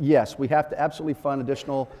 that, yes, we have to absolutely fund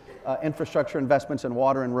additional infrastructure investments in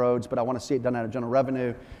water and roads, but I want to see it done out of general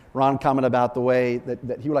revenue. Ron commented about the way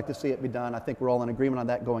that he would like to see it be done. I think we're all in agreement on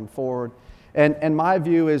that going forward. And my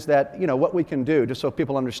view is that, what we can do, just so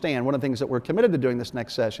people understand, one of the things that we're committed to doing this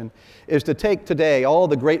next session is to take today all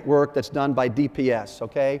the great work that's done by DPS,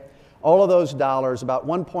 okay? All of those dollars, about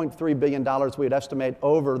 $1.3 billion we'd estimate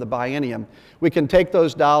over the biennium, we can take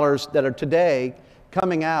those dollars that are today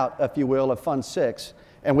coming out, if you will, of Fund 6,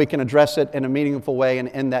 and we can address it in a meaningful way and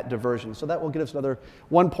end that diversion. So that will give us another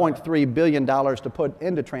 $1.3 billion to put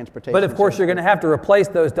into transportation. But of course, you're going to have to replace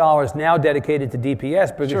those dollars now dedicated to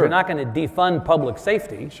DPS, because Sure. you're not going to defund public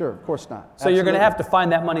safety. Sure, of course not. So you're going to have to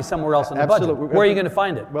find that money somewhere else in the budget. Absolutely. Where are you going to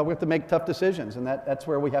find it? Well, we have to make tough decisions, and that's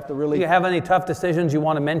where we have to really... Do you have any tough decisions you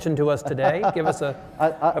want to mention to us today? Give us a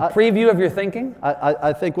preview of your thinking.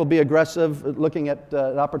 I think we'll be aggressive looking at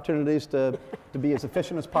opportunities to be as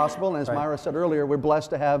efficient as possible. And as Myra said earlier, we're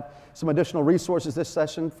blessed to have some additional resources this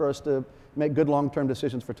session for us to make good long-term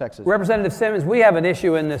decisions for Texas. Representative Simmons, we have an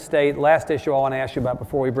issue in this state, last issue I want to ask you about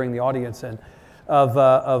before we bring the audience in, of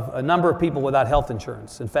a number of people without health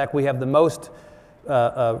insurance. In fact, we have the most,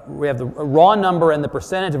 we have the raw number and the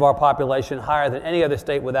percentage of our population higher than any other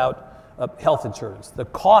state without health insurance. The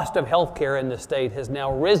cost of health care in the state has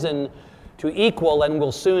now risen to equal and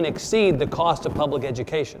will soon exceed the cost of public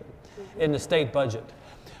education in the state budget.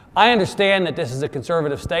 I understand that this is a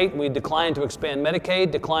conservative state. We decline to expand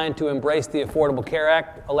Medicaid, decline to embrace the Affordable Care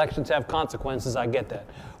Act. Elections have consequences, I get that.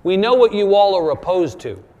 We know what you all are opposed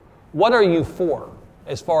to. What are you for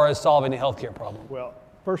as far as solving the health care problem? Well,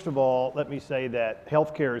 first of all, let me say that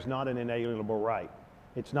health care is not an inalienable right.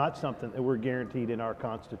 It's not something that we're guaranteed in our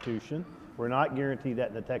Constitution. We're not guaranteed that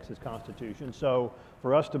in the Texas Constitution. So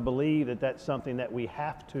for us to believe that that's something that we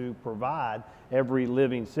have to provide every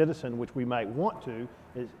living citizen, which we might want to,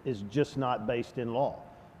 is just not based in law.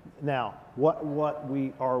 Now, what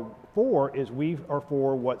we are for is we are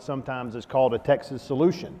for what sometimes is called a Texas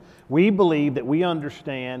solution. We believe that we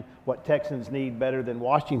understand what Texans need better than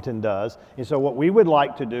Washington does. And so what we would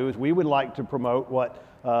like to do is we would like to promote what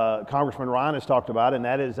Congressman Ryan has talked about, and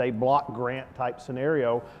that is a block grant type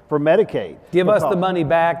scenario for Medicaid. Give us the money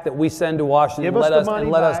back that we send to Washington, let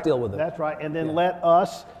us deal with it. That's right, and then let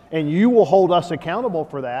us, and you will hold us accountable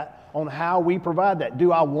for that on how we provide that.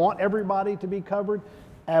 Do I want everybody to be covered?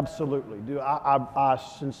 Absolutely. I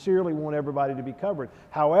sincerely want everybody to be covered.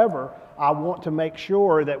 However, I want to make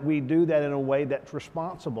sure that we do that in a way that's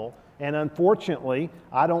responsible, and unfortunately,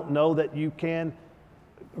 I don't know that you can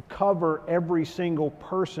cover every single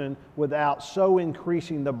person without so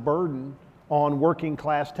increasing the burden on working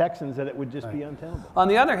class Texans that it would just be untenable. On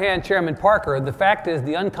the other hand, Chairman Parker, the fact is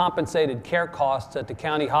the uncompensated care costs at the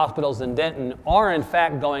county hospitals in Denton are in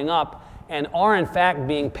fact going up and are in fact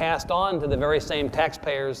being passed on to the very same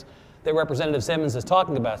taxpayers that Representative Simmons is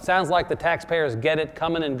talking about. Sounds like the taxpayers get it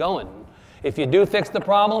coming and going. If you do fix the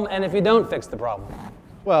problem and if you don't fix the problem.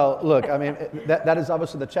 Well, look, I mean, that is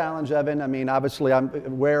obviously the challenge, Evan. I mean, obviously, I'm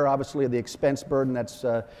aware, obviously, of the expense burden that's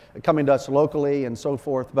coming to us locally and so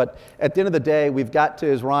forth. But at the end of the day, we've got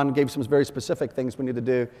to, as Ron gave some very specific things we need to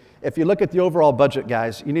do. If you look at the overall budget,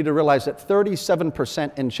 guys, you need to realize that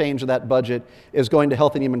 37% and change of that budget is going to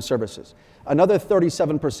Health and Human Services. Another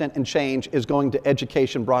 37% and change is going to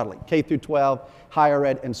education broadly, K through 12, higher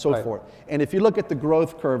ed, and so forth. And if you look at the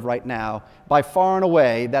growth curve right now, by far and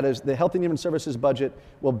away, that is the Health and Human Services budget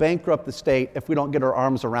will bankrupt the state if we don't get our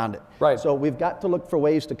arms around it. Right. So we've got to look for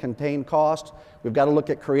ways to contain costs. We've got to look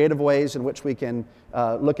at creative ways in which we can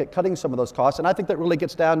look at cutting some of those costs. And I think that really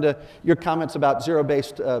gets down to your comments about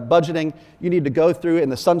zero-based budgeting. You need to go through in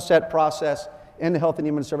the sunset process in the Health and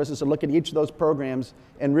Human Services and look at each of those programs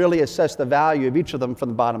and really assess the value of each of them from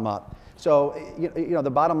the bottom up. So, you know, the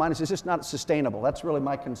bottom line is it's just not sustainable. That's really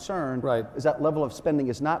my concern, is that level of spending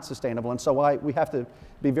is not sustainable. And so we have to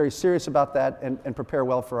be very serious about that and prepare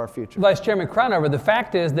well for our future. Vice Chairman Crownover, the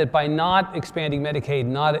fact is that by not expanding Medicaid,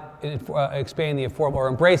 not expanding the Affordable or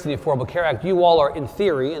embracing the Affordable Care Act, you all are, in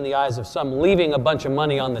theory, in the eyes of some, leaving a bunch of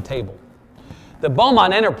money on the table. The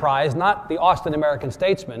Beaumont Enterprise, not the Austin American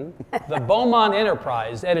Statesman, the Beaumont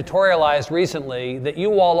Enterprise editorialized recently that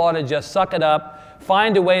you all ought to just suck it up,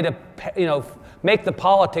 find a way to, make the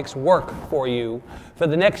politics work for you for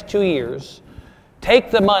the next 2 years, take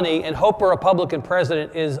the money and hope a Republican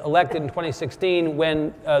president is elected in 2016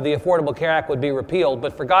 when the Affordable Care Act would be repealed.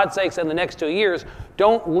 But for God's sakes, in the next 2 years,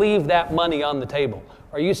 don't leave that money on the table.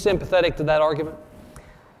 Are you sympathetic to that argument?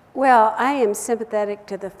 Well, I am sympathetic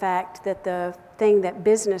to the fact that the thing that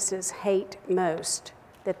businesses hate most,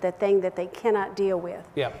 that the thing that they cannot deal with,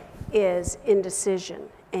 is indecision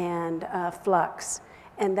and flux.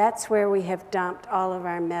 And that's where we have dumped all of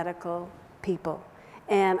our medical people.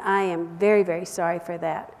 And I am very, very sorry for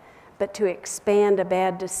that. But to expand a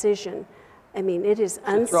bad decision, I mean, it is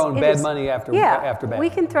throwing bad money after bad. We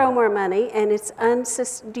can throw more money, and it's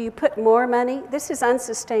do you put more money? This is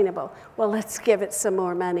unsustainable. Well, let's give it some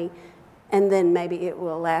more money, and then maybe it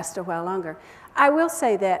will last a while longer. I will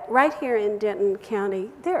say that right here in Denton County,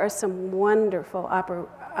 there are some wonderful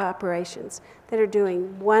operations that are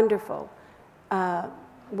doing wonderful,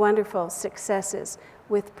 wonderful successes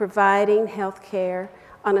with providing health care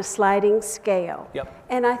on a sliding scale. Yep.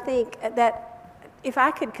 And I think that if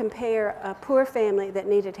I could compare a poor family that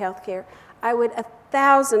needed health care, I would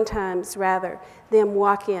 1,000 times rather them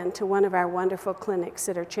walk into one of our wonderful clinics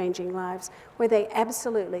that are changing lives, where they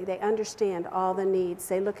understand all the needs.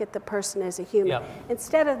 They look at the person as a human. Yep.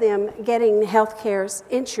 Instead of them getting health care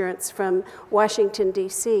insurance from Washington,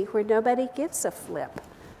 D.C., where nobody gives a flip.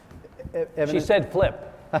 She said flip.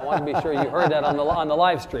 I want to be sure you heard that on the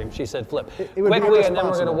live stream. She said flip. It would be quickly, and then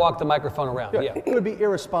we're going to walk the microphone around. Yeah. It would be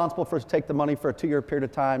irresponsible for us to take the money for a 2-year period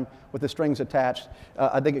of time with the strings attached.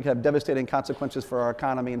 I think it could have devastating consequences for our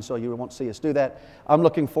economy, and so you won't see us do that. I'm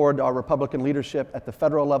looking forward to our Republican leadership at the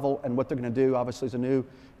federal level and what they're going to do. Obviously, as a new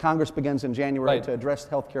Congress begins in January to address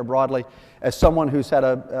health care broadly. As someone who's had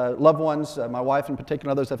loved ones, my wife in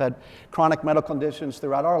particular, others have had chronic medical conditions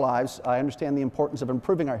throughout our lives, I understand the importance of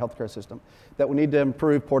improving our health care system, that we need to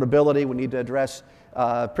improve portability, we need to address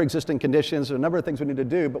pre-existing conditions, there are a number of things we need to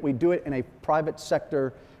do, but we do it in a private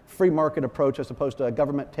sector, free market approach as opposed to a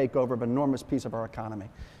government takeover of an enormous piece of our economy.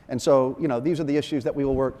 And so, these are the issues that we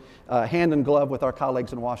will work hand in glove with our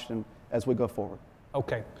colleagues in Washington as we go forward.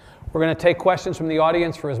 Okay. We're going to take questions from the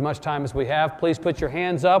audience for as much time as we have. Please put your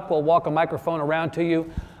hands up. We'll walk a microphone around to you.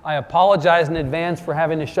 I apologize in advance for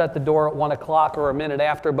having to shut the door at 1 o'clock or a minute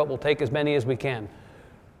after, but we'll take as many as we can.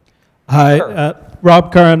 Hi,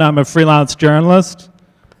 Rob Curran. I'm a freelance journalist,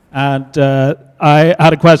 and I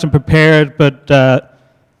had a question prepared, but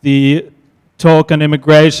the talk on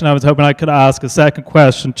immigration, I was hoping I could ask a second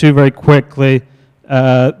question too very quickly,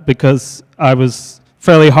 because I was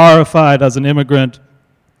fairly horrified as an immigrant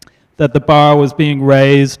that the bar was being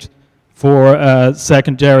raised for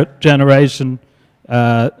second-generation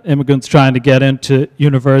immigrants trying to get into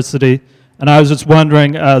university. And I was just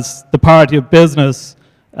wondering, as the party of business,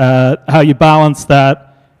 how you balance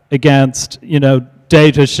that against,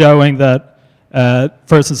 data showing that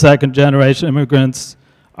first and second generation immigrants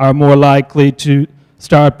are more likely to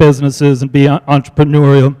start businesses and be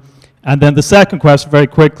entrepreneurial. And then the second question, very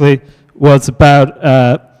quickly, was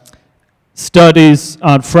about studies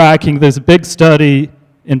on fracking. There's a big study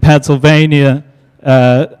in Pennsylvania,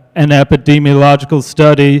 an epidemiological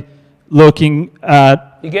study looking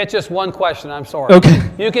at... You get just one question, I'm sorry. Okay.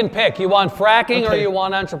 You can pick. You want fracking or you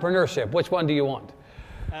want entrepreneurship? Which one do you want?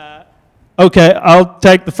 Okay, I'll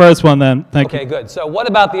take the first one then. Thank you. Okay, good. So what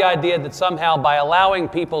about the idea that somehow by allowing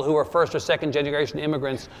people who are first or second generation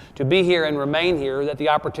immigrants to be here and remain here, that the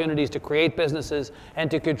opportunities to create businesses and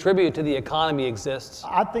to contribute to the economy exists?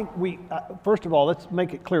 I think first of all, let's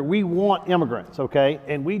make it clear. We want immigrants, okay?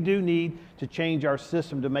 And we do need to change our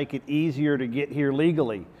system to make it easier to get here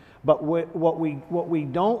legally. But what we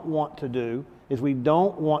don't want to do is we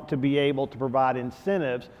don't want to be able to provide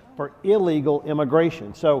incentives for illegal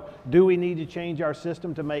immigration. So do we need to change our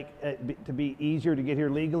system to make it to be easier to get here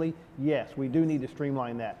legally? Yes, we do need to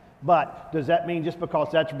streamline that. But does that mean just because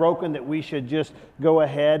that's broken that we should just go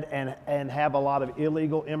ahead and have a lot of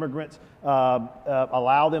illegal immigrants,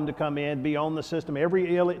 allow them to come in, be on the system? Every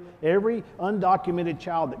undocumented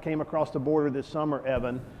child that came across the border this summer,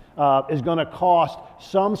 Evan, is going to cost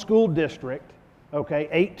some school district, okay,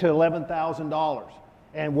 $8,000 to $11,000.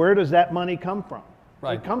 And where does that money come from?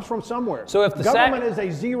 Right. It comes from somewhere. So if the government is a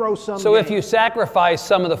zero-sum game. If you sacrifice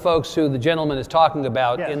some of the folks who the gentleman is talking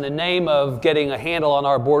about in the name of getting a handle on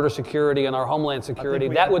our border security and our homeland security,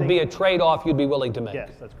 that would be a trade-off you'd be willing to make. Yes,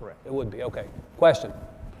 that's correct. It would be. Okay. Question.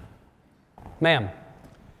 Ma'am.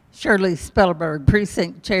 Shirley Spellerberg,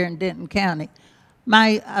 Precinct Chair in Denton County.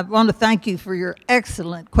 I want to thank you for your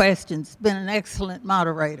excellent questions. Been an excellent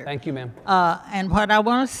moderator. Thank you, ma'am. And what I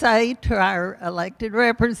want to say to our elected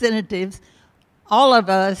representatives, all of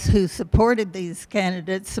us who supported these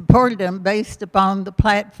candidates supported them based upon the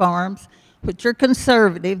platforms, which are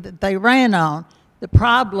conservative, that they ran on. The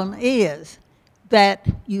problem is that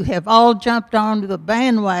you have all jumped onto the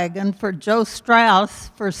bandwagon for Joe Strauss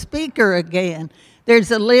for Speaker again.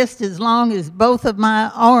 There's a list as long as both of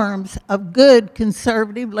my arms of good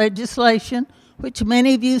conservative legislation, which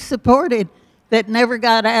many of you supported, that never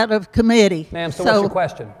got out of committee. Ma'am, so what's your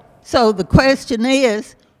question? So the question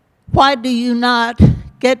is, why do you not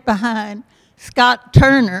get behind Scott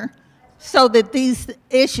Turner so that these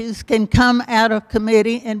issues can come out of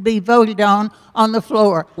committee and be voted on the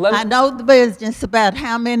floor? I know the business about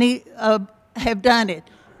how many have done it,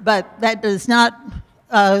 but that does not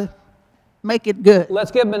make it good.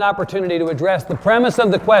 Let's give him an opportunity to address the premise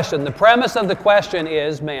of the question. The premise of the question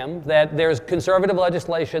is, ma'am, that there's conservative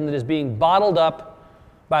legislation that is being bottled up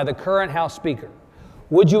by the current House Speaker.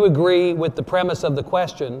 Would you agree with the premise of the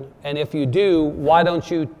question? And if you do, why don't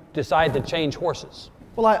you decide to change horses?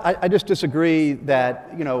 Well, I just disagree that,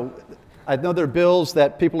 you know, I know there are bills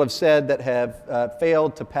that people have said that have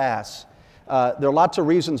failed to pass. There are lots of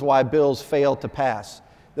reasons why bills fail to pass.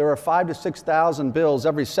 There are 5,000 to 6,000 bills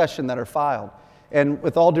every session that are filed. And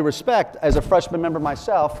with all due respect, as a freshman member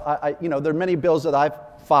myself, you know, there are many bills that I've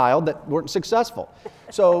filed that weren't successful.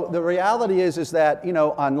 So the reality is that, you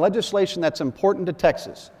know, on legislation that's important to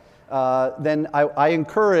Texas, then I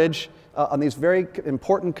encourage on these very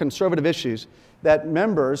important conservative issues that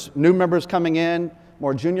members, new members coming in,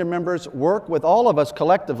 more junior members, work with all of us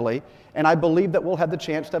collectively, and I believe that we'll have the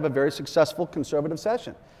chance to have a very successful conservative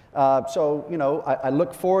session. So, you know, I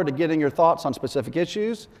look forward to getting your thoughts on specific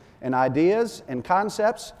issues and ideas and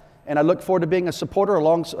concepts, and I look forward to being a supporter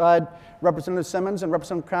alongside Representative Simmons and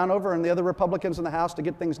Representative Crownover and the other Republicans in the House to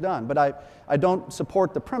get things done. But I don't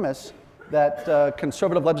support the premise that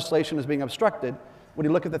conservative legislation is being obstructed when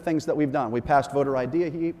you look at the things that we've done. We passed voter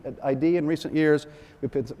ID in recent years.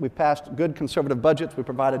 We've passed good conservative budgets. We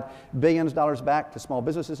provided billions of dollars back to small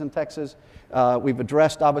businesses in Texas. We've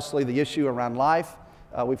addressed, obviously, the issue around life.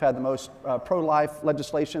 We've had the most pro-life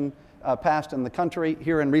legislation passed in the country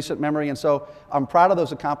here in recent memory. And so I'm proud of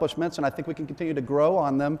those accomplishments, and I think we can continue to grow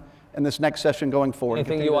on them in this next session going forward.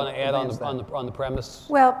 Anything you want to add on the premise?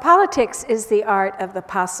 Well, politics is the art of the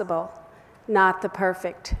possible, not the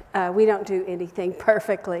perfect. We don't do anything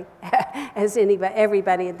perfectly, as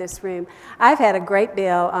everybody in this room. I've had a great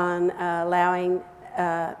bill on allowing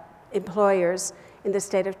employers in the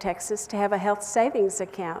state of Texas to have a health savings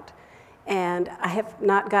account. And I have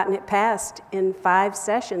not gotten it passed in 5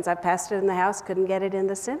 sessions. I passed it in the House, couldn't get it in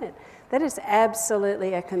the Senate. That is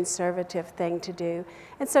absolutely a conservative thing to do.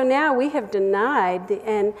 And so now we have denied,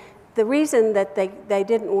 and the reason that they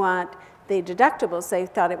didn't want the deductibles, they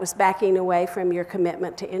thought it was backing away from your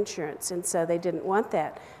commitment to insurance, and so they didn't want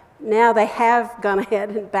that. Now they have gone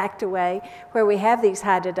ahead and backed away where we have these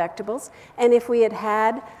high deductibles, and if we had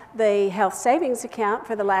had the health savings account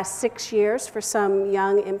for the last 6 years for some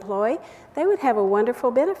young employee, they would have a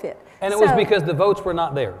wonderful benefit. And it was because the votes were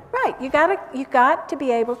not there. Right, you got to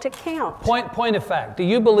be able to count. Point of fact, do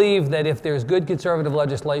you believe that if there's good conservative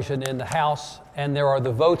legislation in the House and there are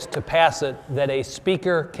the votes to pass it, that a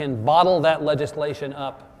speaker can bottle that legislation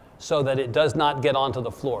up so that it does not get onto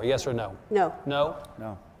the floor? Yes or no? No. No?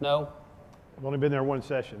 No. No? I've only been there one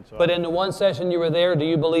session. So but in the one session you were there, do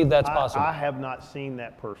you believe that's possible? I have not seen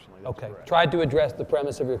that personally. That's okay. correct. Tried to address the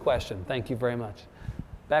premise of your question. Thank you very much.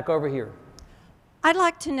 Back over here. I'd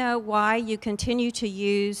like to know why you continue to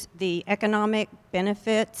use the economic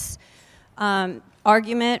benefits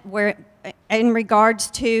argument in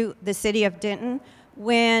regards to the city of Denton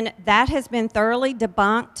when that has been thoroughly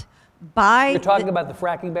debunked by... You're talking about the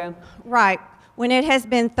fracking ban? Right. When it has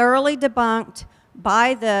been thoroughly debunked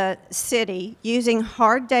by the city, using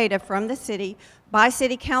hard data from the city, by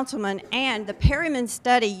city councilmen, and the Perryman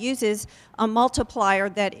study uses a multiplier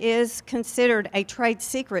that is considered a trade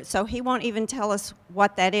secret, so he won't even tell us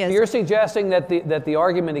what that is. You're suggesting that the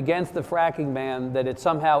argument against the fracking ban, that it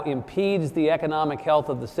somehow impedes the economic health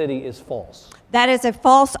of the city, is false. That is a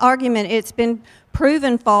false argument. It's been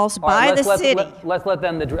proven false by the city. Let's let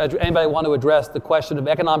them, anybody want to address the question of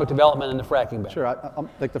economic development and the fracking ban? Sure, I'll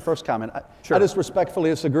take the first comment. Sure. I just respectfully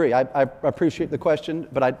disagree. I appreciate the question,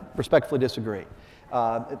 but I respectfully disagree.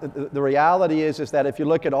 The reality is that if you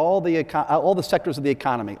look at all the sectors of the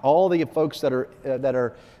economy, all the folks that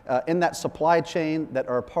are in that supply chain that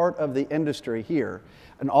are part of the industry here,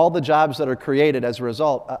 and all the jobs that are created as a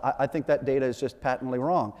result, I think that data is just patently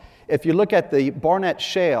wrong. If you look at the Barnett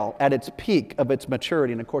Shale at its peak of its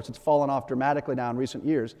maturity, and of course it's fallen off dramatically now in recent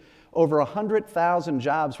years, over 100,000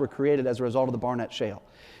 jobs were created as a result of the Barnett Shale.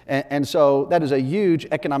 And so that is a huge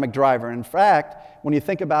economic driver. In fact, when you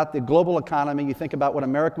think about the global economy, you think about what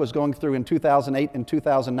America was going through in 2008 and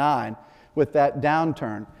 2009 with that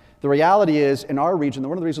downturn. The reality is, in our region,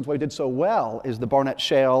 one of the reasons why we did so well is the Barnett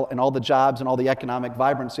Shale and all the jobs and all the economic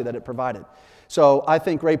vibrancy that it provided. So I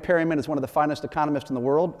think Ray Perryman is one of the finest economists in the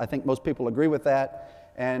world. I think most people agree with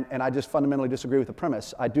that. And I just fundamentally disagree with the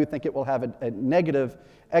premise. I do think it will have a negative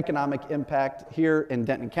economic impact here in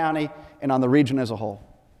Denton County and on the region as a whole.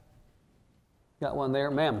 Got one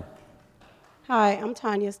there, ma'am. Hi, I'm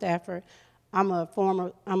Tanya Stafford. I'm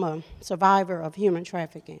a survivor of human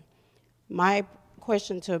trafficking. My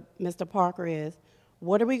question to Mr. Parker is,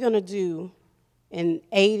 what are we going to do in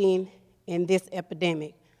aiding in this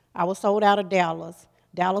epidemic? I was sold out of Dallas.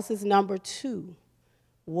 Dallas is number 2.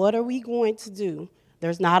 What are we going to do?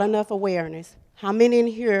 There's not enough awareness. How many in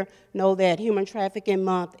here know that Human Trafficking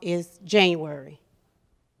Month is January?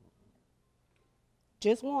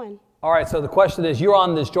 Just one. All right, so the question is, you're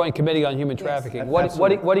on this Joint Committee on Human Trafficking.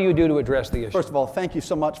 What do you do to address the issue? First of all, thank you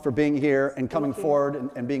so much for being here and coming forward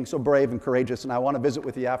and being so brave and courageous, and I want to visit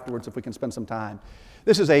with you afterwards if we can spend some time.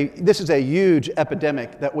 This is a huge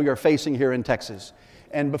epidemic that we are facing here in Texas.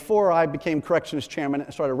 And before I became corrections chairman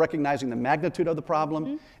and started recognizing the magnitude of the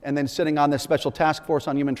problem and then sitting on this special task force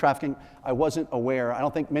on human trafficking, I wasn't aware. I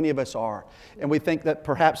don't think many of us are. And we think that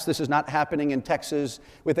perhaps this is not happening in Texas.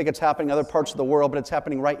 We think it's happening in other parts of the world, but it's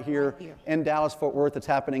happening right here in Dallas-Fort Worth. It's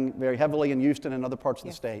happening very heavily in Houston and other parts of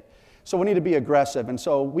the state. So we need to be aggressive. And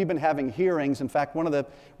so we've been having hearings. In fact, one of the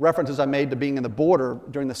references I made to being in the border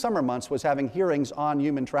during the summer months was having hearings on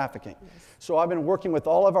human trafficking. So I've been working with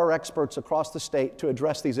all of our experts across the state to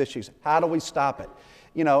address these issues. How do we stop it?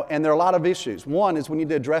 You know, and there are a lot of issues. One is we need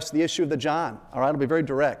to address the issue of the John. All right, I'll be very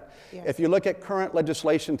direct. If you look at current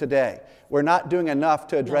legislation today, we're not doing enough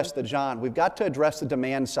to address the John. We've got to address the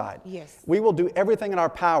demand side. We will do everything in our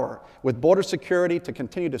power with border security to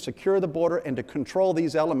continue to secure the border and to control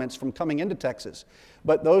these elements from coming into Texas.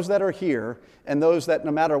 But those that are here and those that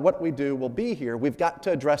no matter what we do will be here, we've got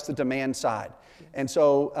to address the demand side. And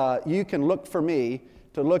so you can look for me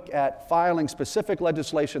to look at filing specific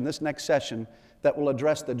legislation this next session that will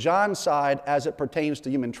address the John side as it pertains to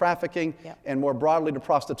human trafficking and more broadly to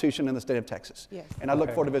prostitution in the state of Texas. And I look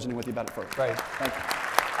forward to visiting with you about it further. Great. Thank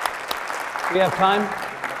you. We have time?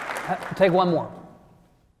 Take one more.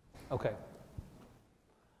 Okay.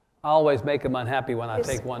 I always make them unhappy when I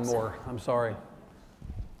take one more. I'm sorry.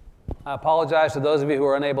 I apologize to those of you who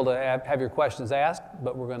are unable to have your questions asked,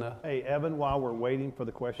 but we're going to... Hey, Evan, while we're waiting for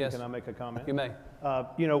the question, can I make a comment? You may.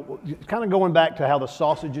 You know, kind of going back to how the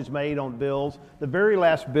sausage is made on bills, the very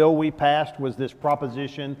last bill we passed was this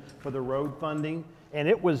proposition for the road funding, and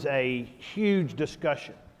it was a huge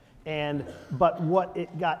discussion. But what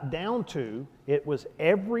it got down to, it was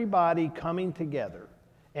everybody coming together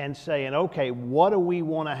and saying, okay, what do we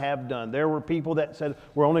want to have done? There were people that said,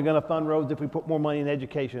 we're only going to fund roads if we put more money in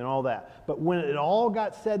education and all that. But when it all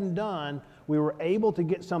got said and done, we were able to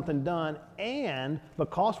get something done, and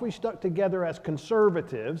because we stuck together as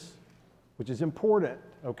conservatives, which is important,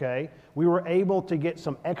 okay, we were able to get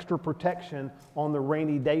some extra protection on the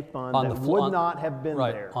rainy day fund that would not have been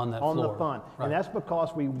there on the fund. And that's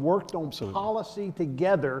because we worked on policy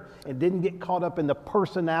together and didn't get caught up in the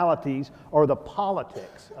personalities or the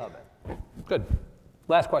politics of it. Good.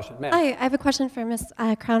 Last question, ma'am. Hi, I have a question for Ms.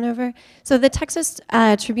 Crownover. So the Texas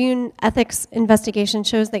Tribune ethics investigation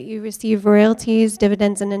shows that you receive royalties,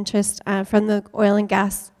 dividends, and interest from the oil and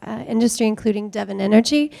gas industry, including Devon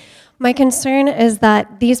Energy. My concern is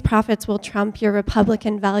that these profits will trump your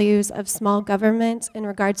Republican values of small government in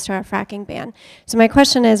regards to our fracking ban. So my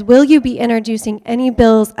question is, will you be introducing any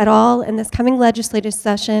bills at all in this coming legislative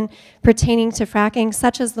session pertaining to fracking,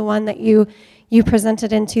 such as the one that you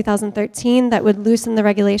presented in 2013 that would loosen the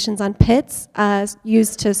regulations on pits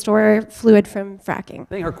used to store fluid from fracking? I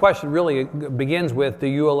think her question really begins with, do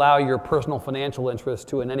you allow your personal financial interests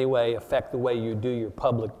to in any way affect the way you do your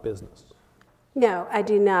public business? No, I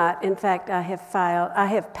do not. In fact, I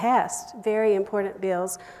have passed very important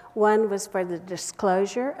bills. One was for the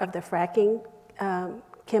disclosure of the fracking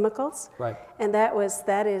chemicals. Right. And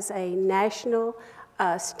that is a national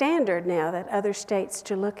standard now that other states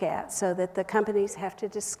to look at, so that the companies have to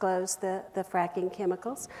disclose the fracking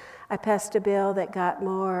chemicals. I passed a bill that got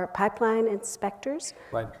more pipeline inspectors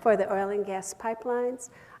for the oil and gas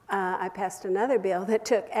pipelines. I passed another bill that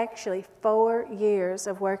took actually 4 years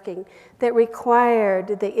of working that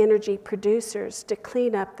required the energy producers to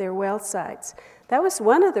clean up their well sites. That was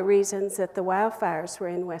one of the reasons that the wildfires were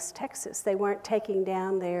in West Texas. They weren't taking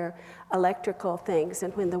down their electrical things,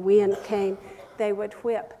 and when the wind came, they would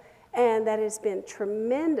whip. And that has been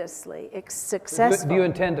tremendously successful. Do you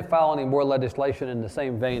intend to file any more legislation in the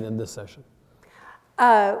same vein in this session?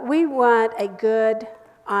 We want a good,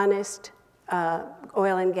 honest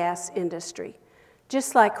oil and gas industry.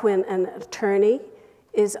 Just like when an attorney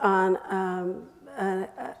is on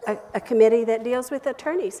a committee that deals with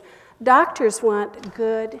attorneys. Doctors want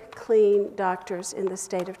good, clean doctors in the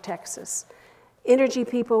state of Texas. Energy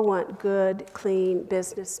people want good, clean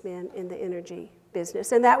businessmen in the energy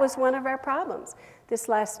business. And that was one of our problems this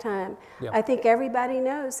last time. I think everybody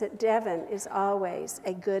knows that Devon is always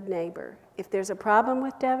a good neighbor. If there's a problem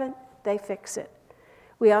with Devon, they fix it.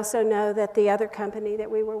 We also know that the other company that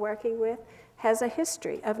we were working with has a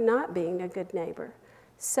history of not being a good neighbor.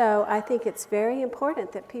 So I think it's very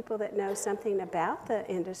important that people that know something about the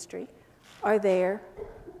industry are there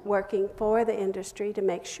working for the industry to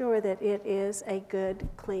make sure that it is a good,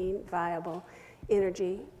 clean, viable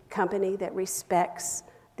energy company that respects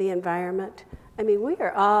the environment. I mean, we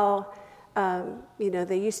are all, you know,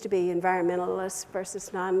 there used to be environmentalists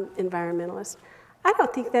versus non-environmentalists. I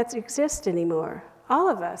don't think that exists anymore. All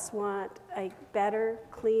of us want a better,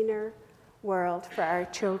 cleaner world for our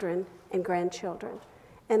children and grandchildren,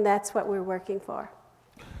 and that's what we're working for.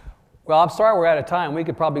 Well, I'm sorry we're out of time. We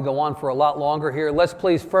could probably go on for a lot longer here. Let's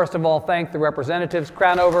please, first of all, thank the representatives,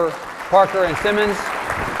 Crownover, Parker, and Simmons.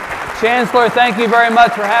 Chancellor, thank you very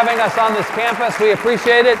much for having us on this campus. We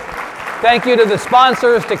appreciate it. Thank you to the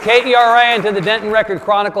sponsors, to KERA, and to the Denton Record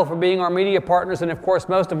Chronicle for being our media partners. And of course,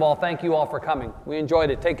 most of all, thank you all for coming. We enjoyed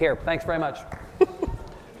it. Take care. Thanks very much.